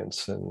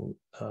experience and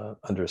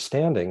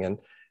understanding.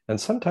 And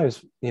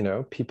sometimes,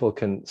 people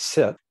can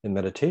sit in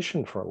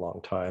meditation for a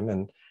long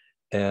time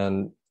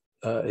and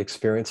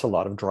experience a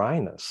lot of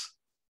dryness.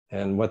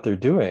 And what they're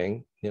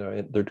doing,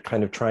 they're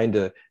kind of trying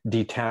to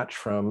detach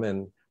from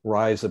and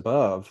rise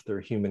above their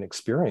human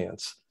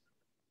experience.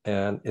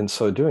 And in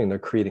so doing, they're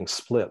creating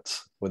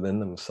splits within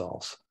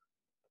themselves.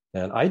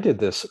 And I did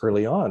this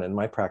early on in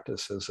my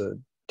practice as a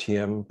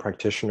TM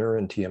practitioner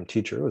and TM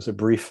teacher. It was a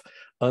brief,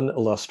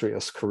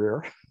 unillustrious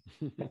career,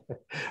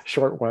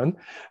 short one.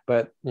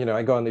 But,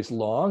 I go on these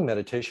long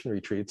meditation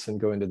retreats and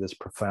go into this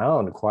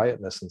profound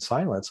quietness and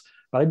silence,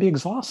 but I'd be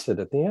exhausted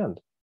at the end.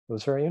 It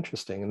was very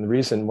interesting. And the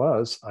reason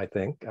was, I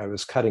think, I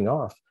was cutting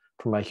off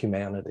from my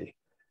humanity.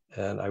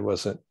 And it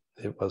wasn't,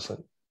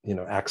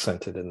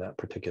 accented in that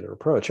particular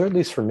approach, or at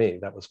least for me,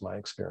 that was my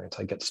experience.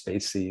 I get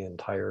spacey and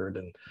tired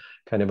and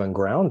kind of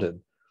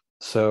ungrounded.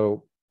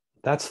 So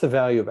that's the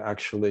value of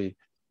actually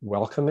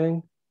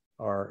welcoming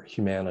our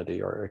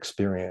humanity, our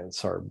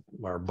experience,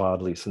 our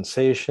bodily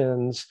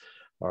sensations,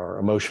 our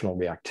emotional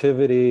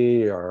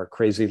reactivity, our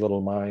crazy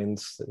little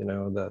minds,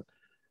 that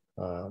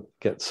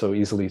get so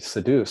easily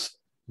seduced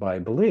by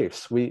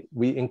beliefs. We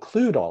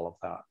include all of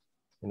that.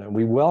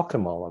 We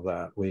welcome all of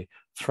that. We,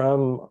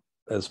 from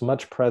as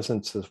much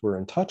presence as we're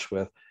in touch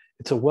with,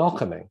 it's a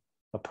welcoming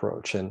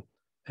approach. And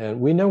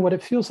we know what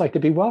it feels like to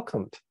be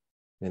welcomed.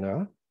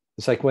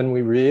 It's like when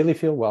we really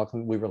feel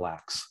welcomed, we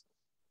relax.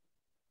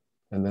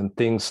 And then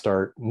things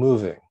start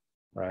moving,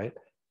 right?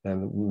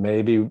 And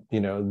maybe,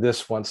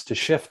 this wants to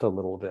shift a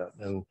little bit,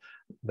 and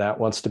that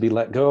wants to be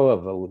let go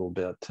of a little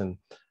bit. And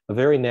a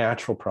very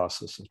natural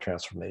process of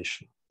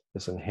transformation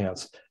is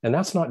enhanced. And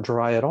that's not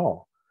dry at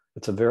all.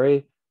 It's a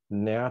very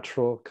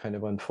natural kind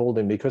of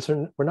unfolding, because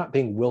we're not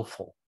being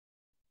willful.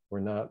 We're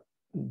not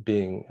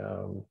being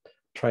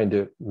trying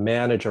to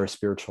manage our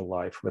spiritual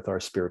life with our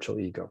spiritual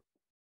ego.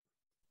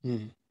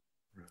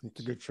 That's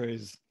a good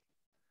phrase.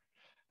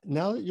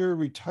 Now that you're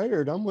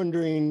retired, I'm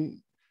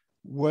wondering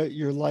what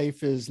your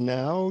life is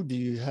now. Do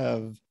you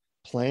have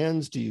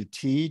plans? Do you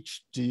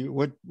teach?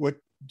 What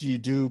do you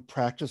do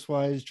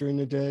practice-wise during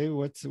the day?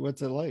 What's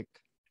it like?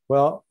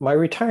 Well, my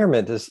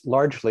retirement is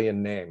largely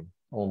in name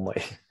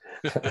only.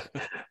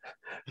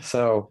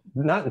 So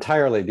not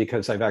entirely,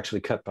 because I've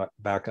actually cut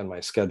back on my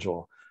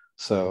schedule.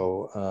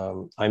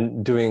 So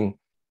I'm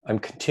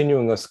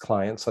continuing with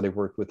clients that I've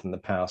worked with in the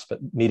past, but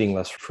meeting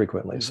less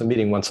frequently. So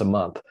meeting once a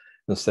month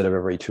instead of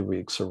every 2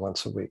 weeks or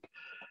once a week.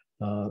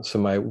 So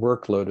my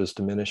workload is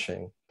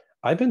diminishing.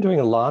 I've been doing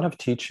a lot of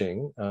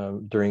teaching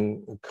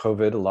during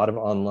COVID, a lot of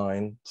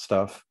online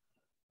stuff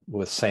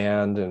with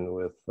SAND and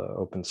with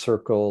Open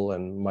Circle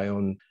and my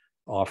own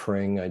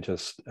offering.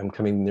 I'm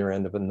coming near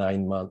end of a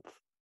 9-month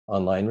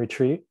online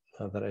retreat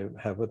that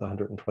I have with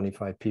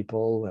 125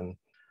 people, and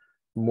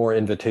more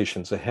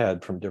invitations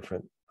ahead from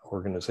different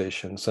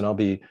organizations. And I'll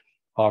be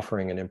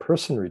offering an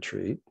in-person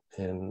retreat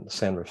in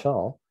San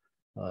Rafael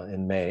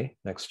in May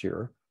next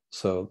year.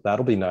 So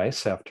that'll be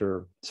nice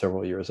after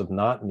several years of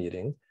not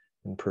meeting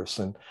in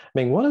person. I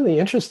mean, one of the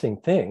interesting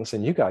things,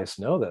 and you guys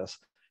know this,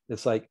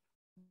 it's like,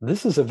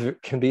 this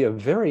can be a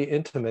very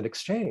intimate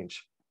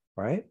exchange,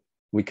 right?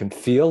 We can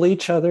feel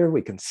each other,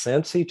 we can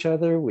sense each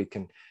other, we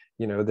can,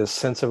 this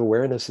sense of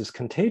awareness is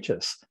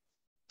contagious.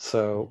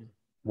 So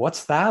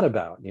what's that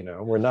about?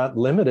 We're not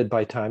limited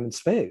by time and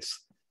space.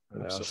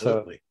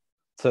 Absolutely.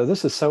 So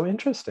this is so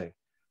interesting,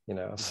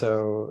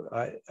 So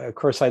of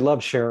course, I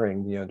love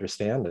sharing the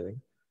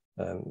understanding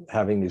and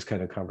having these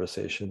kind of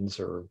conversations,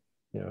 or,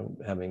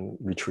 having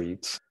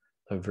retreats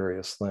of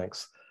various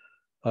lengths.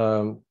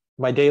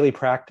 My daily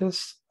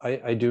practice,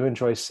 I do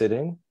enjoy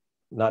sitting,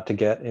 not to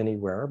get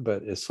anywhere,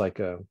 but it's like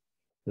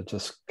it's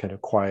just kind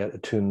of quiet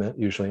attunement.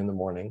 Usually in the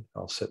morning,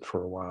 I'll sit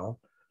for a while.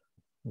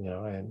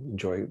 I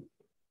enjoy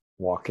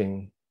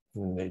walking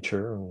in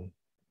nature.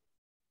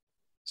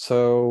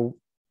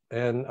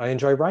 And I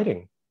enjoy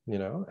writing,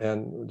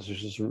 and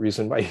there's just a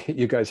reason why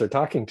you guys are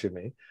talking to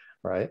me,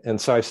 right?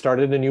 And so I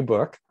started a new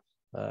book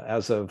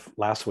as of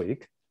last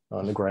week,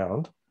 On the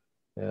Ground.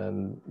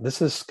 And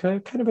this is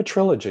kind of a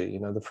trilogy.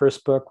 The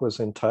first book was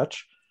In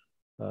Touch.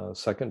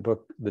 Second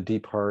book, The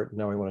Deep Heart.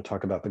 Now I want to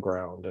talk about the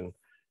ground. And,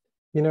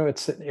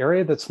 it's an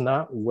area that's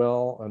not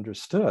well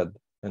understood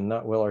and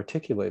not well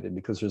articulated,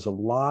 because there's a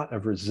lot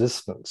of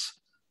resistance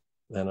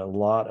and a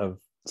lot of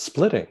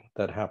splitting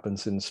that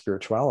happens in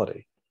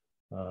spirituality,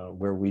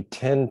 where we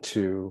tend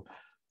to,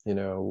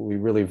 we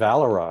really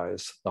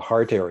valorize the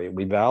heart area.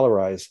 We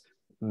valorize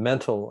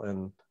mental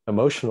and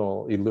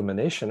emotional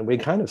illumination. And we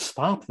kind of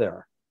stop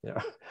there.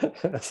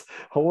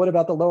 Well, what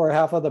about the lower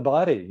half of the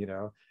body,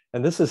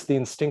 And this is the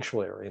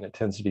instinctual area, and it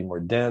tends to be more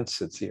dense.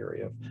 It's the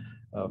area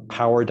of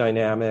power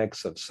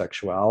dynamics, of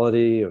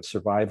sexuality, of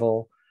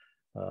survival,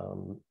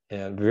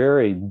 and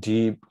very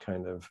deep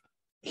kind of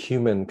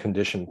human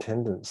conditioned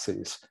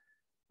tendencies.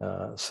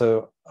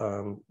 So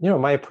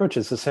my approach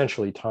is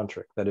essentially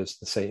tantric, that is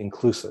to say,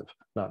 inclusive.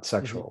 not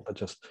sexual, but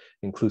just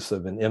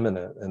inclusive and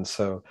immanent. And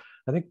so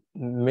I think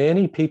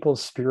many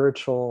people's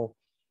spiritual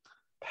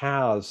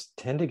paths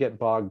tend to get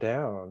bogged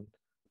down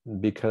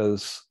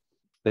because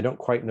they don't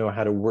quite know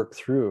how to work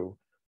through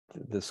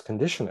this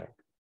conditioning,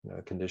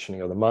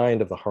 conditioning of the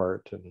mind, of the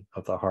heart, and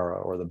of the hara,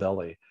 or the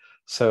belly.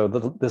 So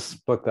this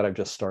book that I've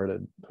just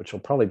started, which will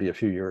probably be a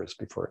few years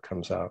before it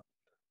comes out,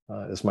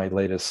 is my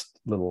latest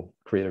little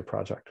creative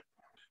project.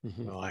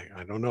 Well,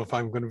 I don't know if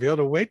I'm going to be able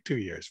to wait 2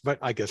 years, but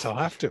I guess I'll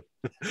have to.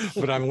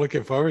 But I'm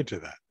looking forward to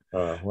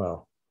that.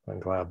 Well, I'm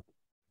glad.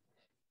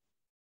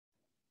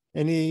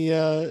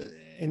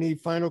 Any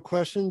final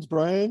questions,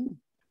 Brian?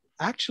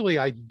 Actually,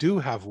 I do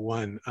have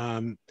one,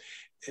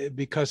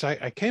 because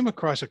I came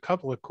across a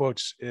couple of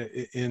quotes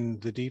in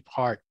The Deep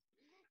Heart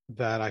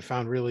that I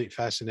found really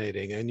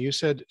fascinating. And you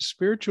said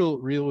spiritual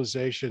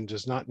realization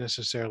does not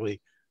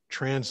necessarily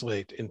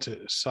translate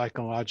into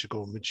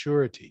psychological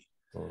maturity.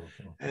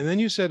 And then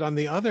you said, on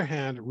the other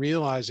hand,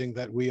 realizing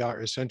that we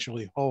are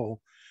essentially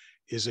whole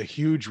is a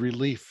huge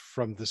relief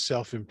from the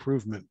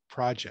self-improvement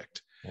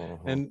project.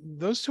 And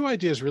those two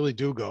ideas really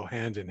do go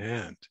hand in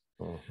hand.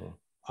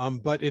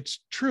 But it's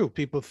true.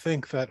 People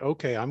think that,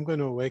 okay, I'm going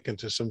to awaken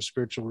to some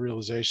spiritual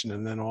realization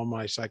and then all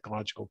my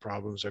psychological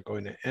problems are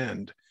going to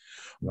end.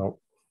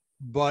 Nope.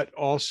 But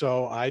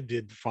also, I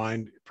did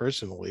find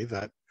personally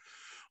that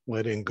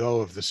letting go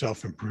of the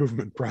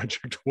self-improvement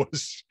project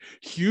was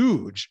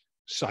huge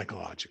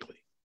psychologically.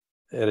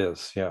 It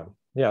is, yeah.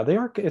 They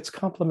are. It's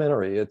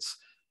complementary. It's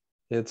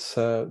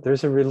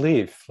there's a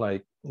relief,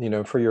 like,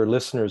 for your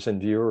listeners and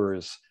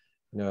viewers,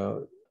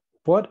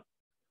 what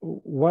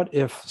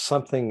if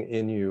something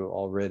in you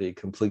already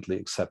completely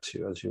accepts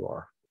you as you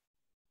are?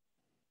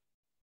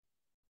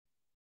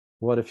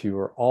 What if you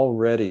are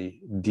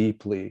already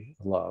deeply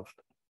loved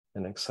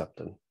and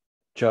accepted,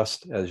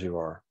 just as you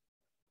are?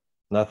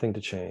 Nothing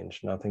to change,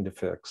 nothing to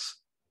fix,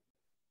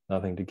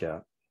 nothing to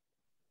get.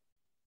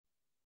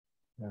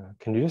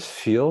 Can you just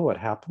feel what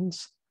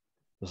happens?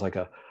 There's like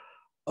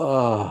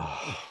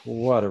oh,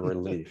 what a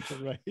relief.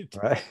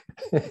 Right?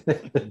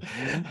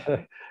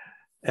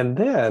 And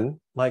then,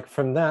 like,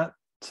 from that,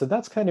 so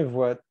that's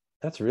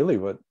really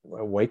what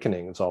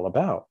awakening is all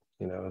about,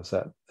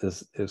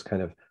 is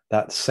kind of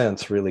that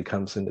sense really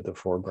comes into the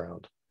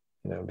foreground,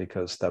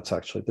 because that's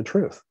actually the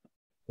truth.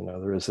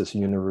 There is this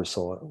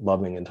universal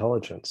loving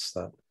intelligence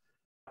that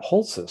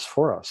holds this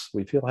for us.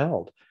 We feel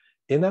held.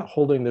 In that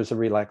holding, there's a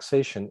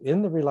relaxation.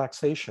 In the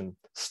relaxation,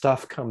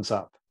 stuff comes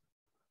up,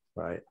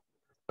 right?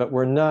 But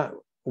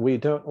we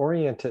don't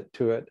orient it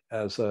to it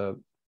as a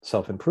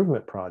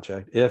self-improvement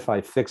project. If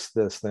I fix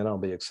this, then I'll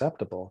be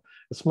acceptable.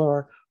 It's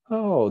more,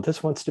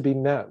 this wants to be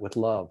met with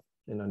love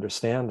and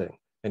understanding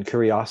and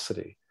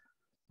curiosity,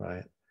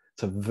 right?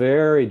 It's a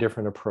very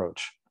different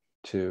approach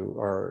to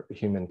our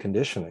human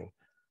conditioning.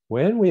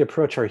 When we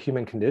approach our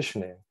human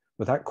conditioning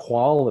with that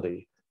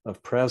quality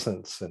of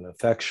presence and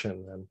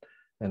affection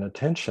and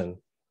attention,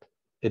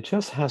 it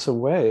just has a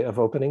way of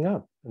opening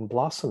up and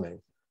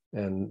blossoming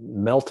and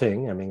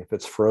melting. I mean, if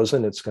it's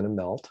frozen, it's going to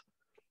melt,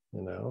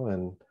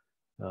 and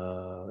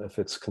if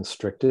it's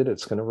constricted,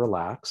 it's going to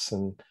relax,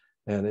 and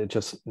it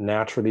just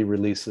naturally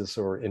releases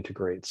or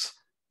integrates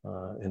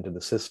into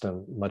the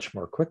system much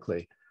more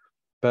quickly.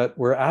 But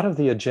we're out of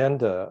the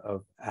agenda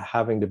of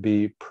having to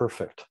be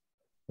perfect,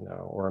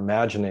 or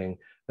imagining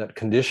that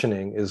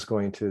conditioning is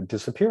going to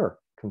disappear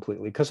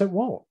completely, because it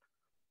won't.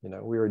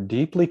 We are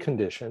deeply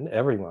conditioned,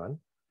 everyone,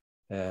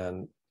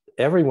 and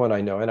everyone I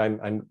know, and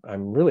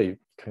I'm really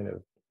kind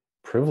of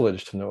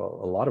privileged to know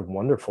a lot of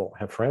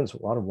have friends,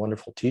 a lot of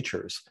wonderful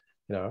teachers.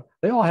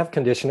 They all have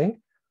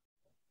conditioning,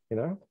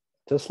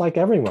 just like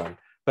everyone,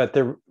 but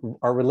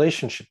our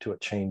relationship to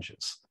it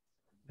changes,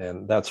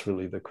 and that's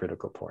really the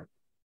critical point.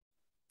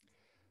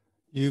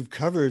 You've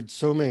covered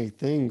so many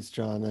things,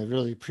 John. I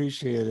really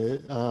appreciate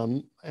it.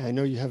 I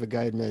know you have a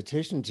guided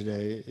meditation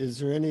today. Is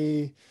there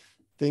anything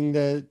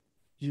that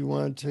you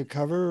want to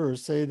cover or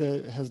say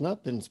that has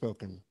not been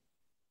spoken?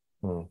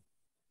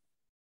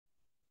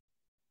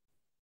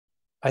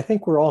 I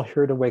think we're all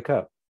here to wake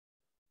up,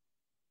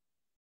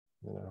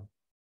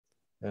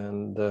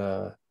 and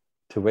to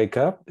wake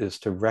up is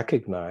to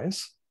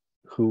recognize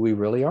who we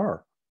really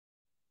are.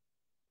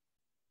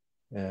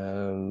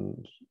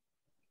 And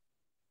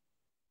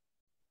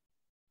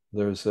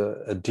there's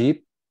a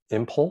deep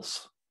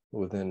impulse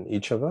within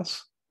each of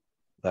us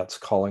that's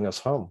calling us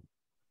home.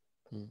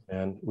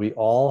 And we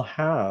all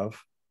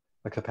have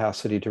a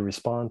capacity to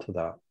respond to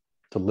that,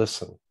 to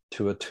listen,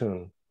 to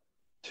attune,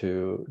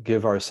 to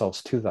give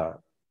ourselves to that.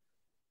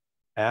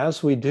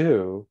 As we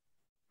do,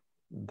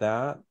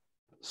 that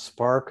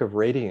spark of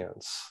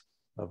radiance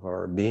of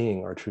our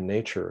being, our true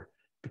nature,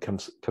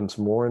 comes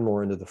more and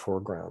more into the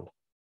foreground.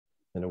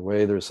 In a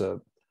way, there's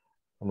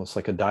almost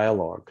like a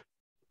dialogue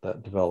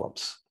that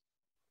develops.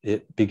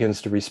 It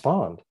begins to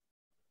respond,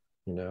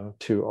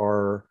 to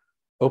our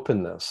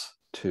openness,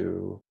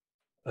 to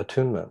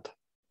attunement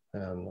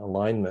and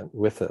alignment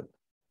with it.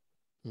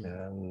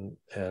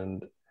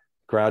 And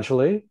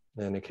gradually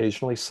and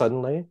occasionally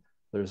suddenly,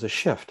 there's a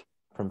shift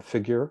from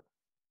figure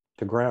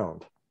to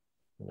ground.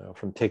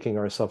 from taking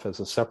ourselves as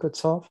a separate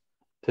self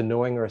to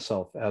knowing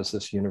ourselves as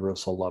this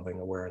universal loving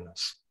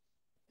awareness.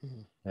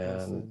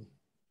 And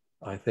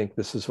I think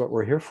this is what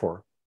we're here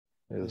for,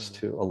 is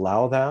to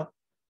allow that,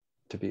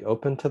 to be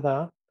open to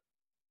that,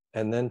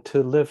 and then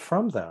to live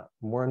from that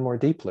more and more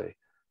deeply,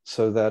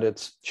 so that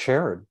it's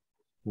shared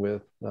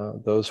with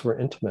those we're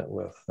intimate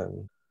with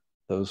and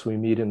those we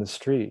meet in the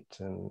street.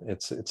 And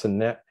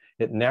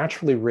it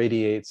naturally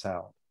radiates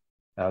out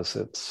as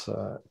it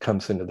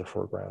comes into the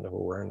foreground of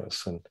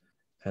awareness.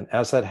 And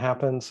as that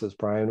happens, as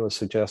Brian was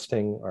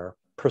suggesting, our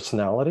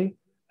personality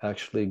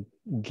actually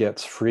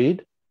gets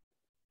freed,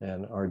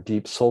 and our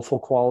deep soulful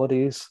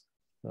qualities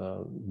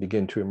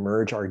begin to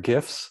emerge. Our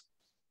gifts,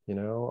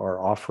 our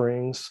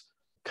offerings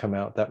come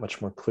out that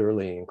much more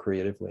clearly and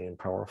creatively and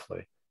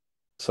powerfully.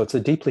 So it's a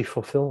deeply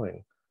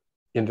fulfilling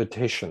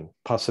invitation,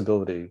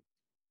 possibility,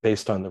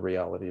 based on the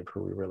reality of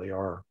who we really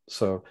are.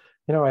 So,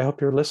 I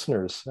hope your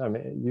listeners,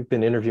 you've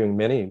been interviewing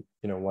many,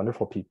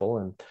 wonderful people,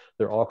 and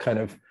they're all kind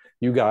of,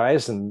 you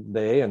guys and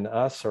they and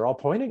us are all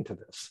pointing to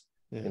this,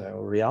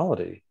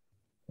 reality.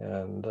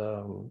 And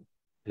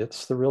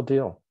it's the real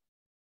deal.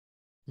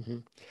 Mm-hmm.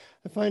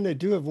 I find I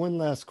do have one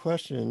last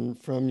question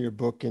from your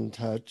book, In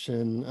Touch.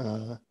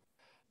 And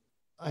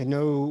I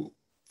know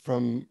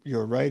from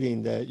your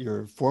writing that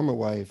your former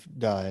wife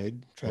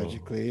died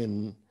tragically,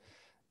 and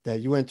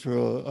that you went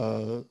through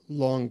a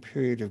long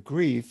period of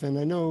grief. And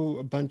I know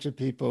a bunch of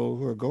people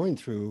who are going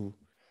through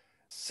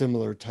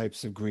similar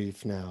types of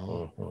grief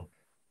now.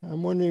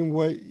 I'm wondering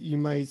what you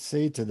might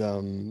say to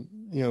them.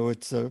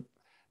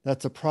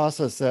 That's a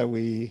process that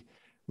we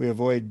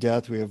avoid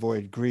death, we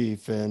avoid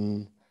grief.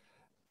 And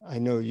I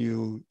know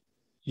you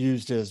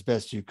used it as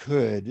best you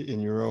could in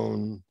your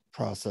own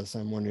process.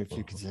 I'm wondering if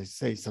you could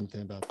say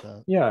something about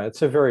that. Yeah,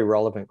 it's a very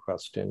relevant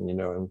question,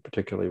 and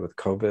particularly with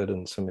COVID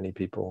and so many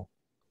people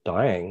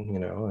dying,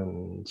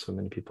 and so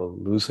many people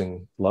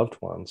losing loved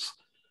ones.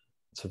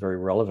 It's a very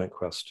relevant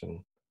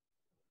question.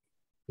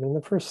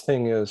 The first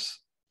thing is,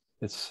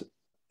 it's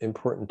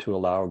important to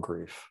allow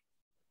grief.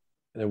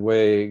 In a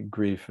way,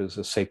 grief is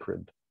a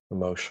sacred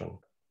emotion.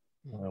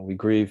 We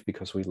grieve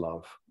because we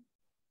love.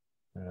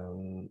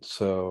 And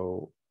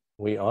so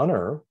we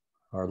honor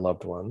our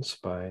loved ones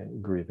by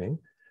grieving.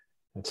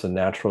 It's a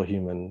natural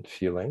human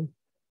feeling.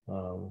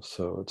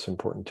 So it's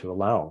important to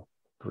allow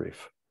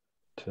grief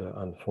to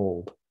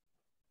unfold.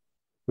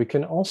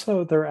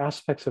 There are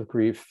aspects of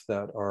grief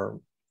that are,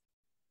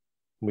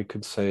 we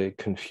could say,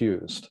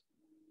 confused.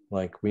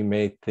 Like we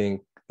may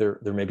think there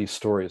may be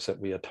stories that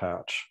we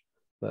attach,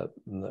 that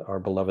our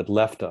beloved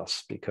left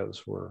us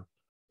because we're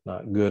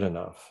not good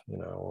enough,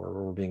 or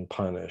we're being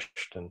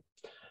punished. And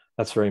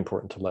that's very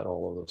important to let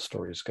all of those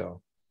stories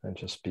go and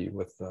just be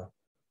with the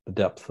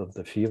depth of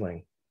the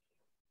feeling.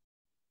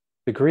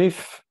 The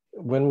grief,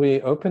 when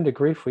we open to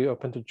grief, we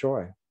open to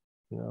joy.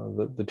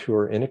 The two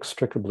are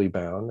inextricably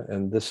bound,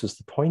 and this is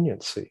the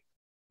poignancy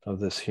of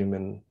this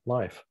human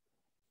life,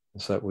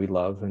 is that we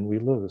love and we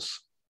lose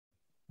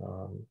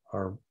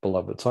our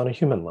beloveds on a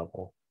human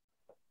level.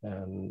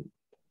 And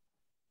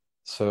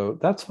so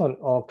that's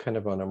all kind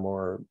of on a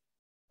more,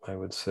 I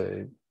would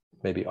say,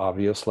 maybe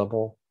obvious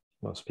level.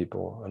 Most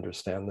people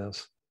understand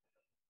this.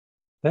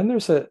 Then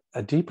there's a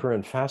deeper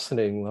and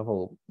fascinating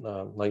level.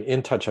 Like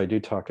In Touch, I do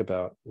talk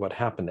about what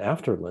happened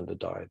after Linda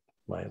died,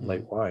 my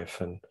late wife.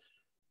 And,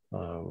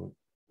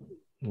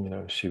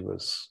 she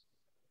was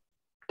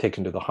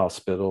taken to the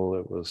hospital.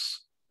 It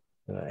was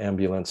an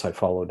ambulance. I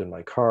followed in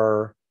my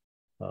car.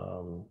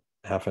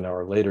 Half an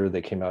hour later,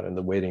 they came out in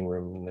the waiting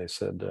room and they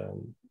said,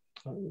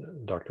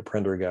 Dr.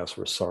 Prendergast,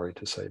 we're sorry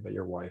to say, but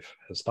your wife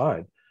has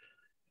died.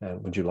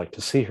 And would you like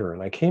to see her?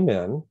 And I came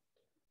in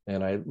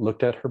and I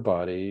looked at her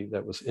body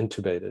that was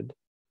intubated,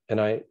 and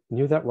I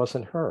knew that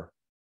wasn't her.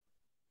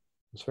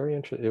 It was very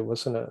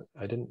interesting.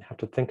 I didn't have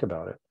to think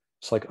about it.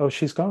 It's like, oh,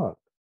 she's gone.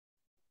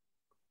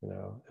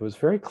 It was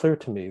very clear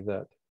to me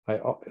that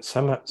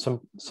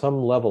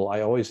some level,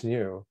 I always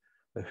knew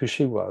that who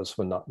she was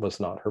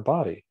not her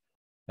body.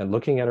 And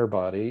looking at her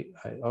body,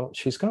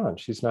 she's gone.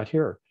 She's not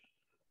here.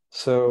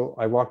 So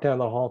I walked down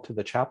the hall to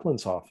the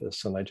chaplain's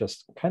office, and I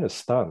just kind of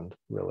stunned,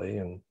 really.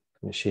 And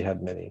she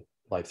had many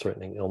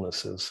life-threatening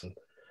illnesses, and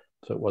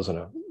so it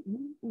wasn't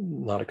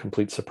not a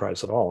complete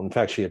surprise at all. In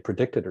fact, she had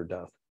predicted her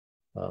death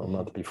a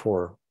month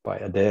before by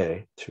a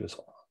day.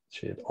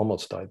 She had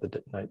almost died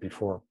the night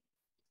before.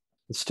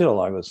 But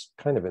still, I was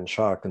kind of in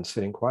shock and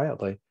sitting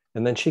quietly.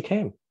 And then she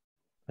came.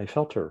 I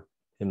felt her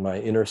in my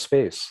inner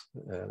space,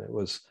 and it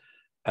was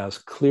as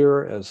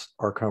clear as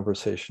our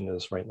conversation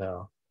is right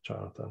now,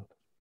 Jonathan.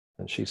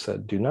 And she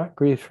said, "Do not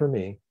grieve for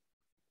me.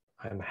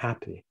 I am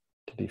happy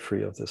to be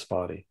free of this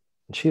body."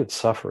 And she had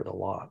suffered a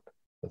lot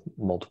with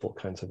multiple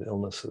kinds of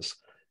illnesses.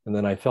 And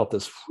then I felt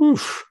this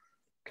whoosh,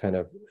 kind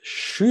of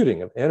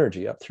shooting of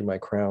energy up through my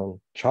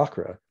crown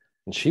chakra,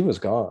 and she was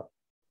gone.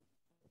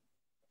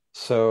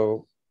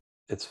 So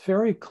it's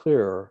very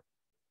clear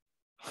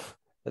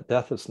that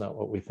death is not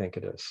what we think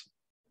it is.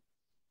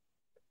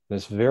 And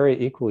it's very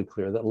equally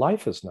clear that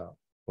life is not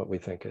what we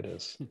think it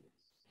is.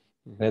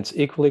 And it's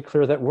equally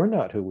clear that we're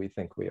not who we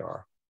think we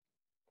are.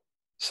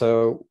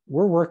 So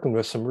we're working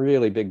with some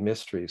really big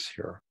mysteries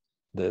here,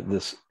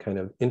 this kind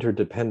of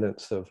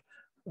interdependence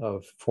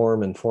of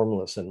form and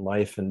formless and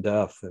life and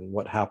death and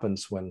what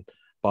happens when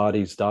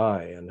bodies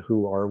die and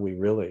who are we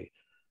really.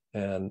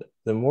 And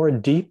the more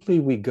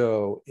deeply we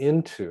go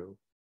into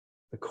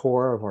the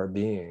core of our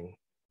being,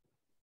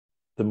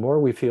 the more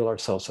we feel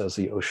ourselves as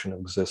the ocean of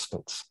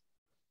existence.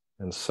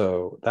 And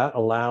so that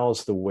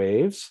allows the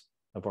waves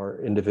of our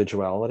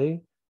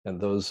individuality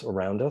and those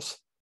around us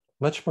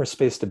much more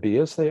space to be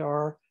as they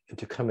are and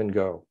to come and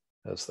go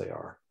as they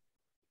are.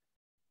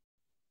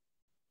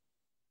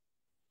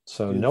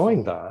 So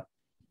Beautiful.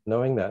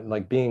 knowing that,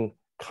 like being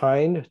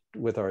kind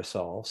with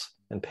ourselves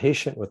and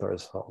patient with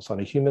ourselves on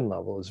a human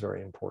level is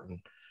very important.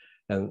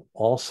 And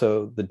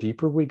also, the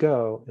deeper we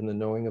go in the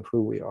knowing of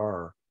who we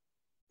are,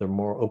 the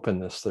more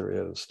openness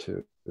there is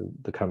to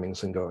the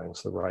comings and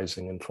goings, the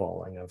rising and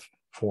falling of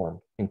form,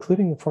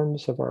 including the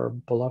forms of our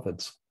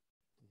beloveds.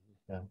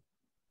 Yeah.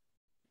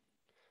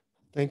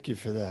 Thank you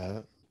for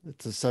that.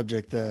 It's a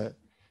subject that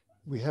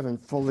we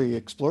haven't fully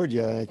explored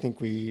yet. I think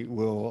we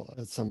will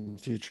at some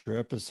future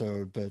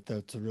episode, but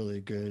that's a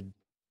really good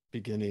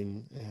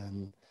beginning.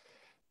 And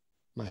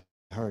my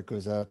heart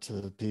goes out to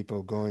the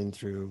people going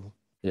through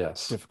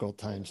Yes. difficult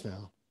times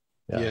now.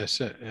 Yeah. Yes,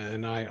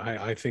 and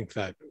I think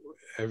that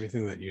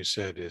everything that you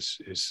said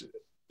is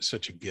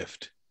such a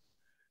gift,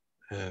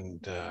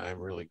 and I'm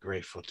really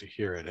grateful to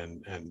hear it,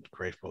 and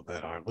grateful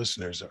that our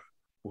listeners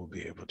will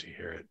be able to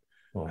hear it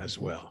as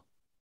Mhm. well.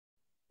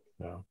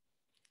 Yeah.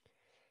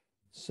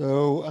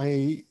 So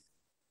I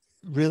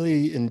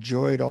really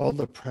enjoyed all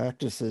the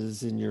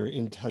practices in your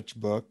In Touch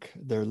book.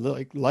 They're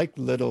like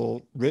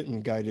little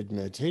written guided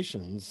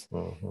meditations.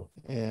 Mhm.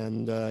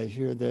 And I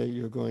hear that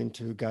you're going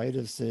to guide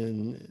us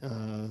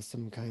in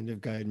some kind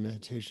of guided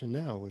meditation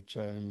now, which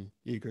I'm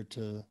eager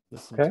to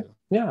listen Okay. to.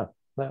 Yeah.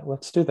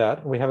 Let's do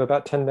that. We have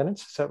about 10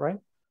 minutes. Is that right?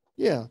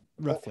 Yeah, Okay.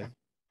 roughly.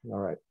 All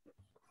right.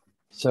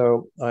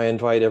 So I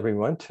invite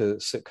everyone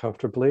to sit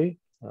comfortably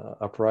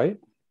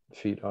upright,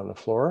 feet on the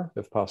floor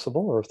if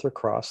possible, or if they're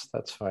crossed,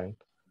 that's fine.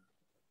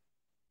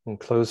 And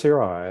close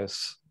your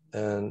eyes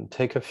and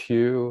take a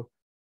few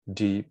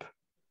deep,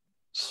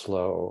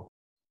 slow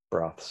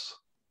breaths.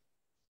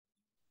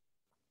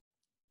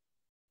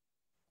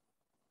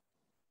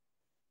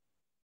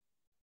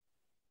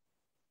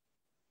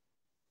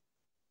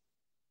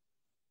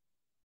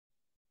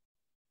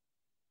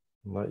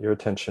 Let your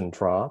attention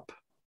drop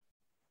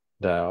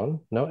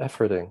down, no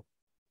efforting.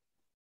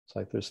 It's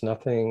like there's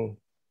nothing,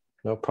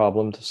 no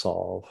problem to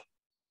solve,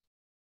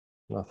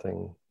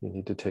 nothing you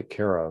need to take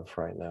care of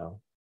right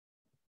now.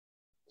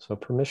 So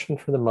permission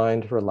for the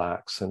mind to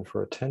relax and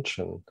for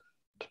attention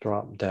to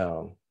drop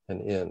down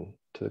and in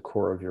to the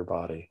core of your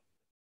body.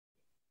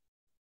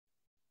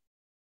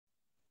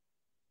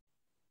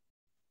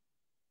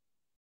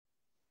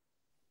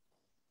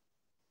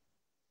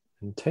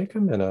 And take a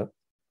minute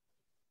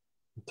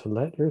to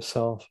let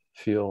yourself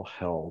feel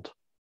held.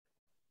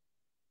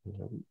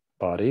 Your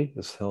body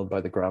is held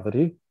by the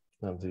gravity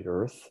of the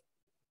earth.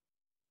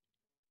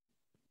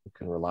 You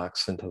can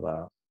relax into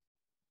that.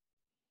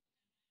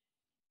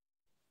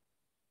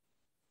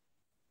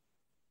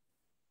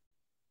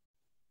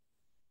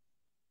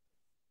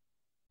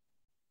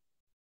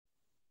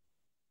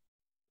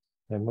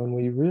 And when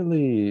we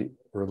really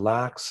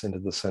relax into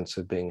the sense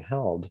of being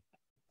held,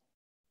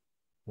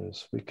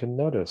 is we can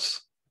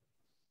notice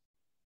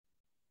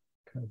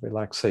kind of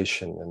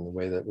relaxation in the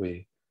way that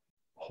we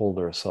hold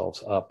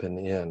ourselves up and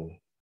in,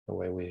 the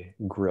way we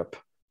grip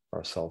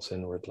ourselves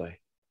inwardly.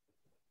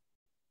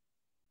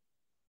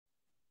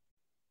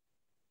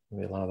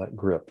 We allow that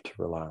grip to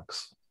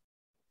relax.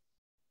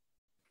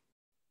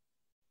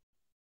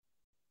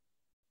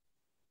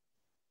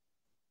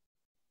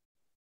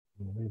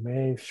 We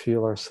may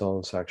feel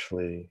ourselves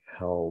actually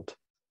held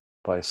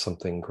by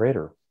something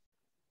greater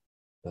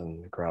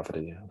than the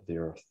gravity of the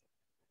earth.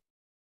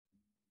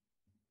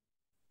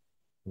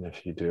 And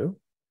if you do,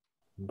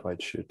 I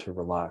invite you to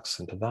relax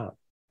into that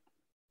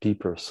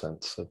deeper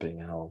sense of being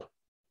held.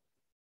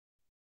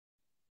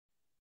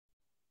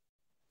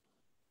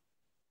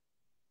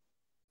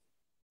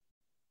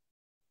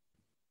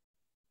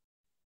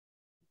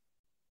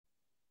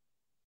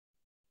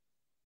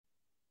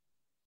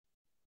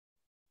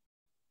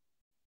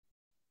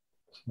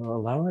 So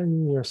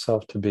allowing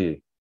yourself to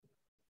be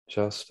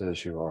just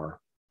as you are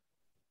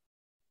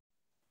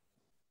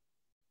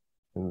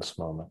in this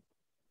moment.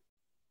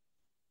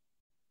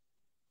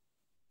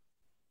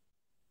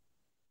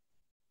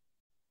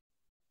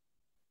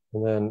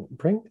 And then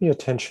bring the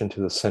attention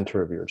to the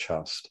center of your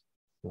chest,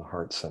 the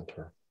heart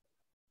center.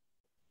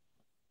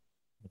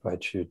 I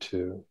invite you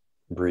to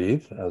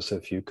breathe as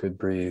if you could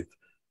breathe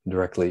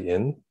directly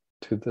in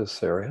to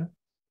this area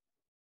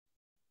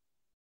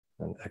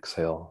and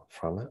exhale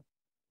from it.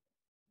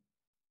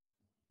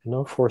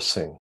 No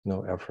forcing,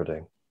 no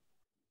efforting.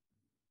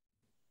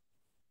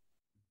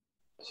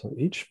 So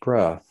each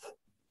breath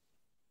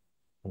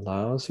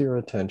allows your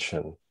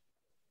attention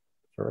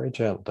very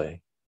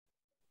gently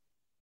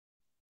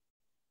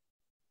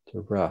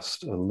to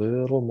rest a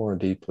little more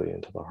deeply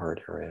into the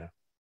heart area.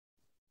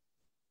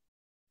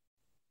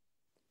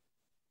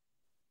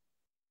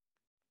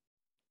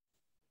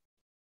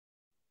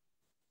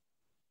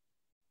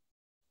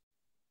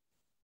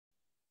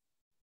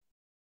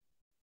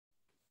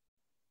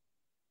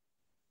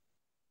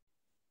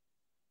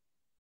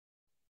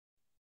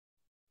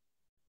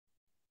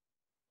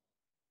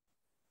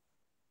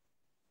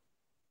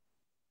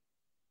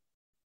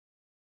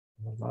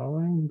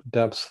 Allowing the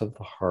depths of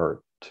the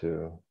heart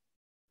to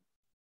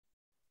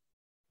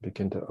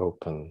begin to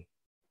open.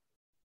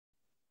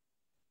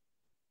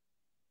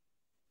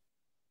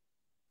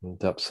 The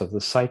depths of the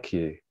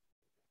psyche,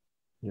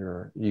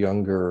 your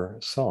younger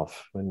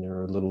self when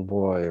you're a little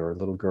boy or a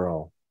little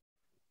girl.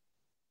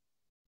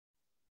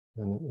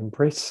 And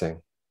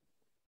embracing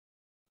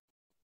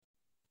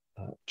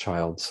that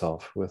child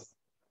self with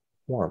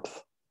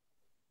warmth,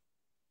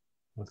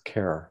 with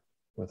care,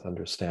 with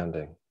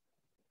understanding.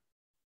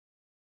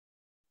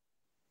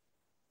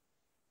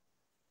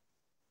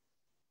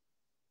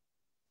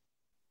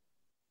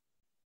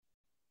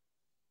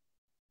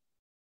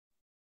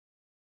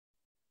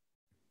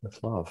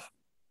 With love.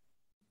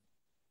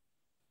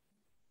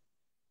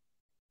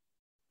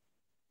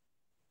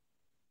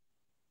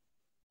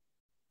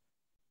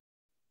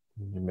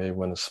 You may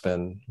want to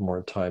spend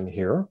more time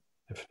here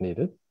if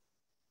needed.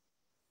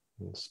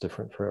 It's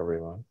different for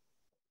everyone.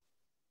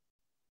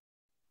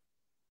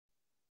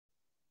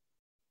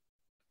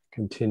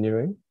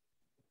 Continuing,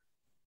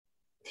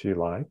 if you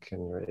like,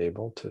 and you're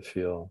able to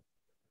feel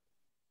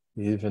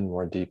even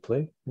more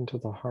deeply into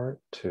the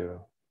heart, to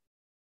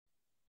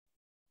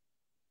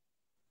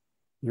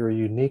your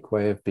unique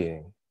way of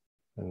being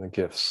and the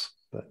gifts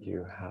that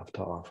you have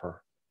to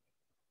offer.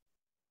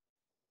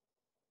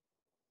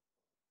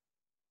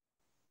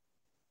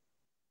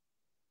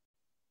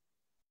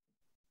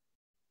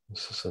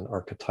 This is an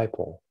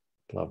archetypal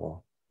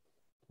level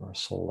or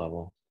soul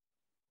level.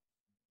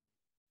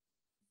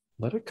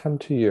 Let it come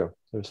to you.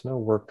 There's no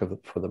work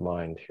for the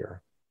mind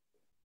here.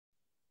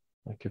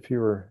 Like if you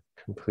were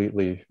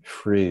completely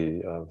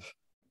free of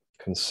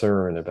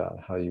concern about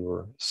how you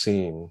were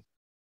seen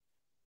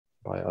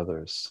by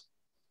others,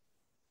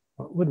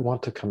 what would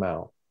want to come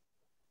out?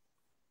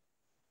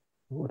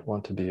 What would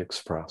want to be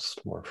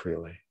expressed more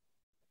freely?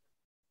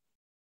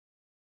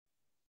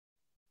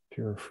 If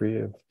you're free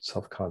of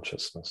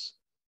self-consciousness,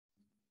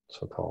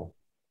 so-called,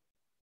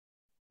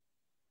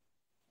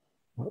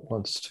 what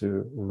wants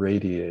to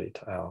radiate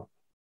out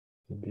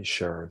and be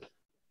shared?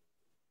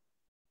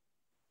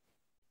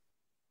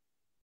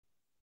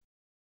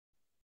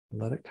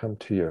 Let it come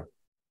to you.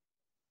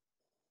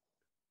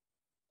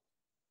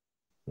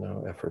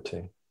 No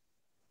efforting.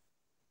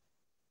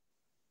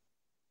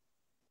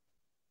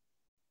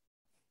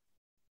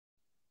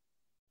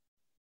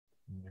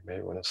 You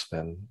may want to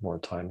spend more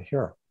time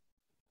here.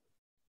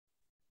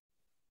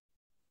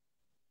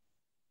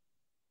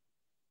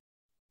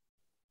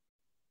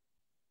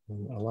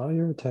 And allow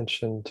your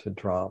attention to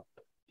drop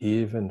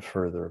even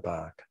further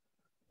back,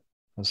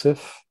 as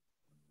if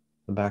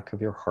the back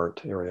of your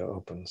heart area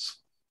opens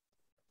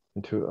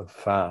into a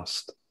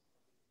vast,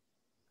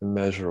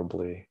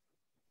 immeasurably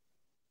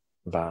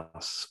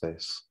vast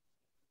space,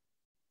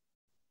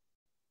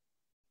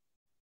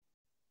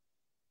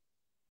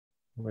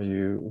 where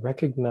you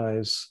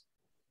recognize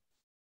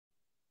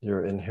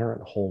your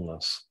inherent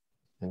wholeness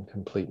and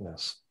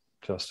completeness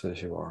just as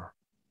you are.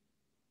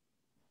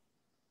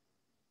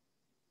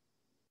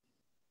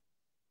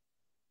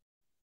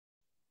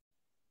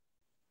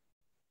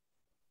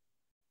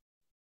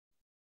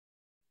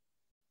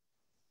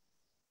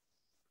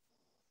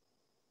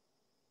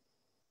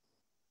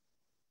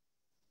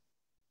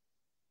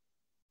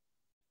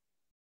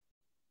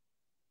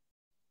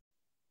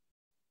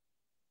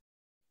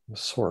 The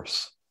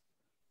source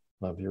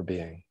of your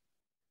being.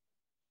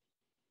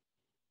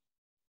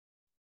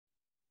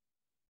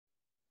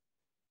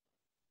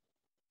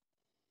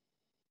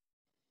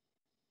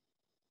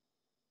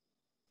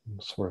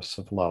 The source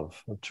of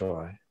love, of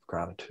joy, of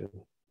gratitude,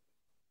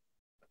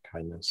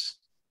 kindness,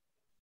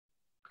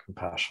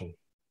 compassion.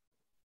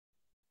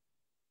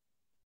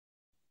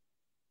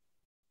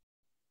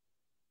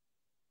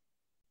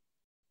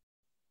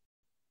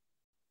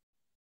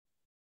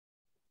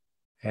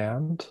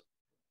 And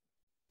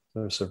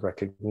there's a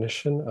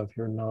recognition of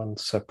your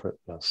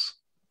non-separateness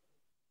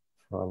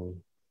from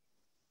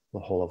the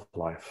whole of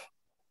life,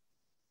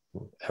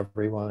 from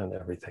everyone and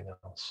everything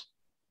else.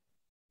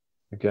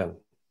 Again,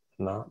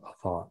 not a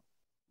thought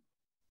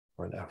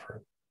or an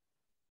effort.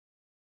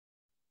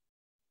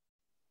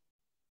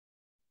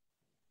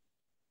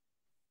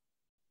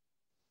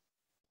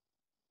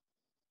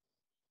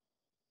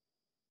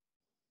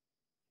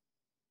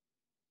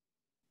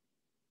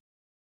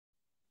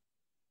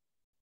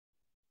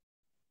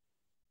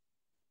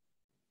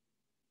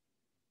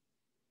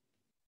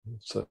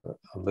 It's a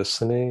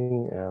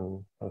listening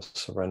and a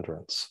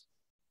surrenderance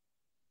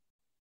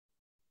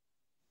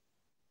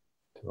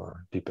to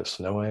our deepest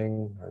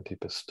knowing, our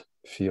deepest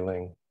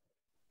feeling,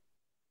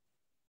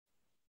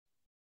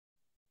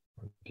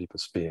 our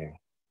deepest being.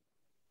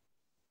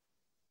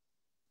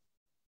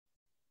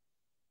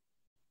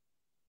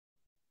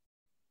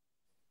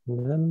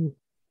 And then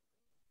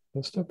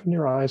just open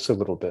your eyes a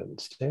little bit and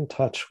stay in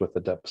touch with the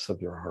depths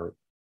of your heart.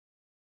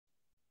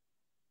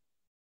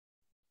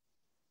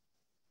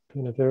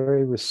 Be in a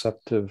very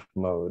receptive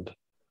mode.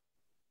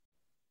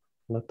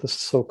 Let the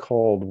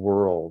so-called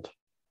world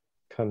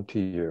come to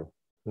you,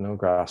 no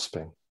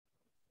grasping.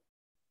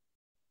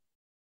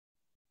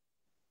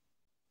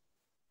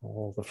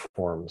 All the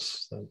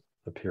forms that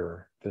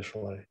appear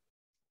visually.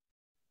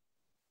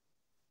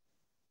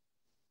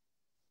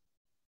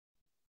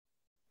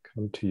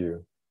 Come to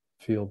you,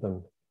 feel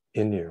them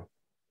in you,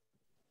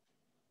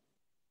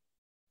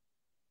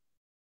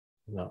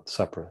 not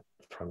separate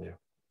from you.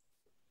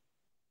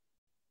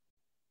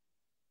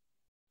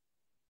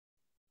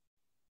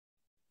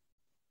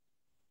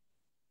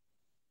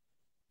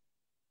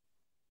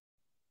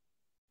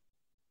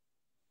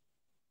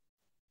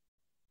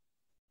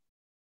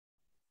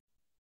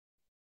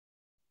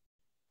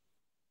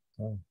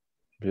 Oh,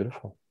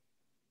 beautiful.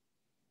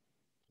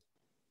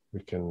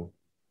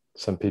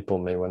 Some people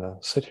may want to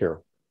sit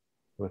here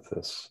with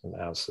this and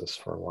as this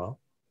for a while,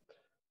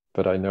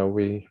 but I know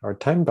we are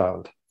time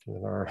bound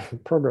in our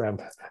program.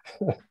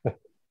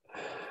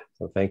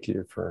 So thank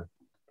you for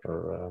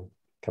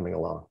coming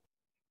along.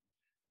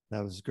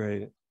 That was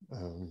great.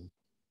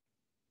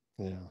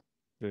 Yeah,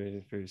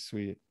 very, very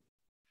sweet.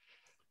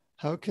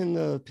 How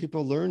can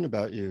people learn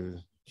about you,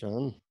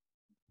 John?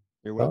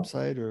 Your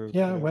website or?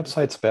 Yeah,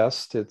 website's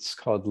best. It's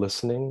called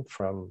Listening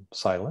from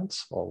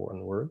Silence, all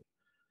one word.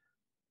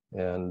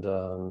 And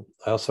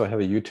I also have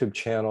a YouTube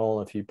channel.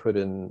 If you put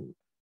in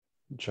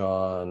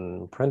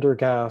John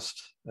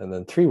Prendergast and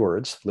then 3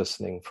 words,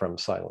 Listening from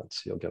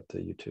Silence, you'll get the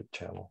YouTube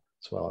channel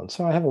as well. And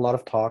so I have a lot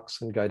of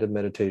talks and guided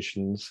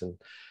meditations and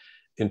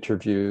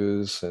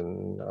interviews.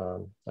 And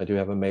I do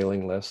have a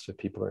mailing list if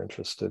people are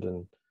interested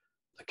in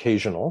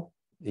occasional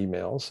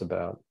emails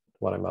about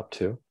what I'm up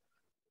to.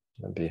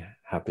 I'd be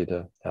happy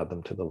to add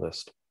them to the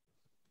list.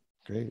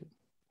 Great.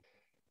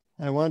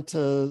 I want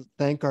to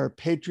thank our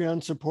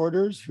Patreon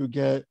supporters who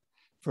get,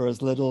 for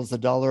as little as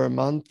 $1 a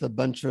month, a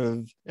bunch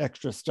of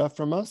extra stuff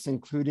from us,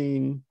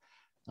 including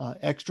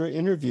extra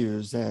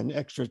interviews and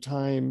extra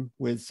time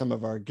with some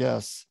of our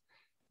guests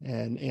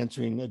and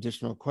answering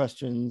additional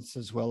questions,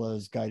 as well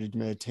as guided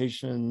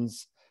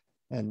meditations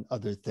and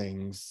other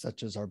things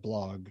such as our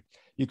blog.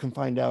 You can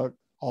find out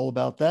all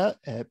about that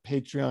at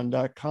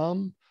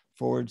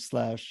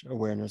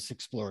patreon.com/awareness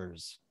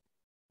explorers.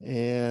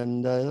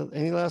 And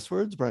any last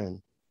words,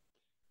 Brian?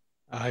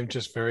 I'm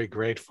just very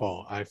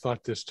grateful. I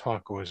thought this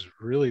talk was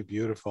really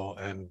beautiful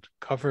and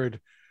covered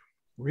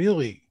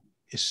really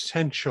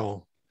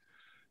essential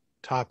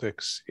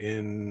topics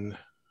in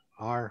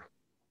our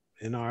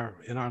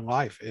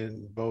life,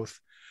 in both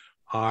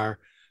our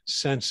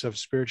sense of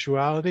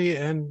spirituality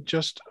and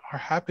just our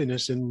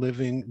happiness in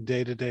living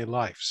day-to-day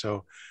life.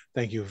 So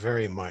thank you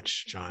very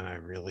much, John. I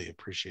really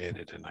appreciate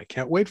it. And I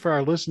can't wait for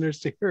our listeners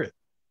to hear it.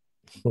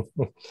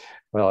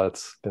 Well,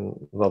 it's been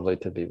lovely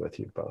to be with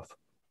you both.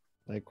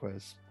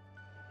 Likewise.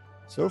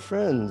 So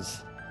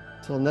friends,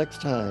 till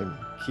next time,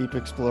 keep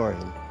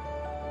exploring.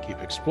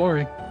 Keep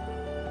exploring.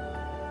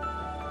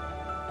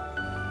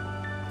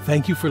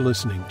 Thank you for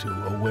listening to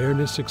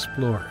Awareness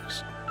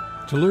Explorers.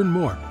 To learn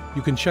more,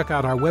 you can check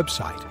out our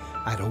website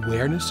at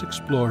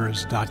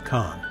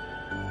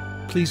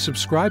awarenessexplorers.com. Please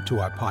subscribe to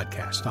our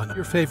podcast on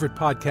your favorite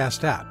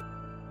podcast app.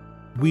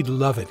 We'd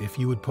love it if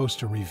you would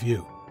post a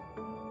review.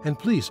 And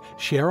please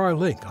share our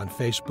link on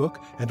Facebook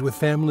and with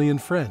family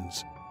and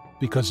friends,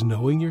 because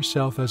knowing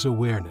yourself as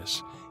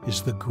awareness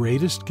is the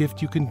greatest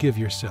gift you can give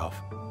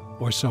yourself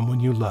or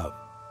someone you love.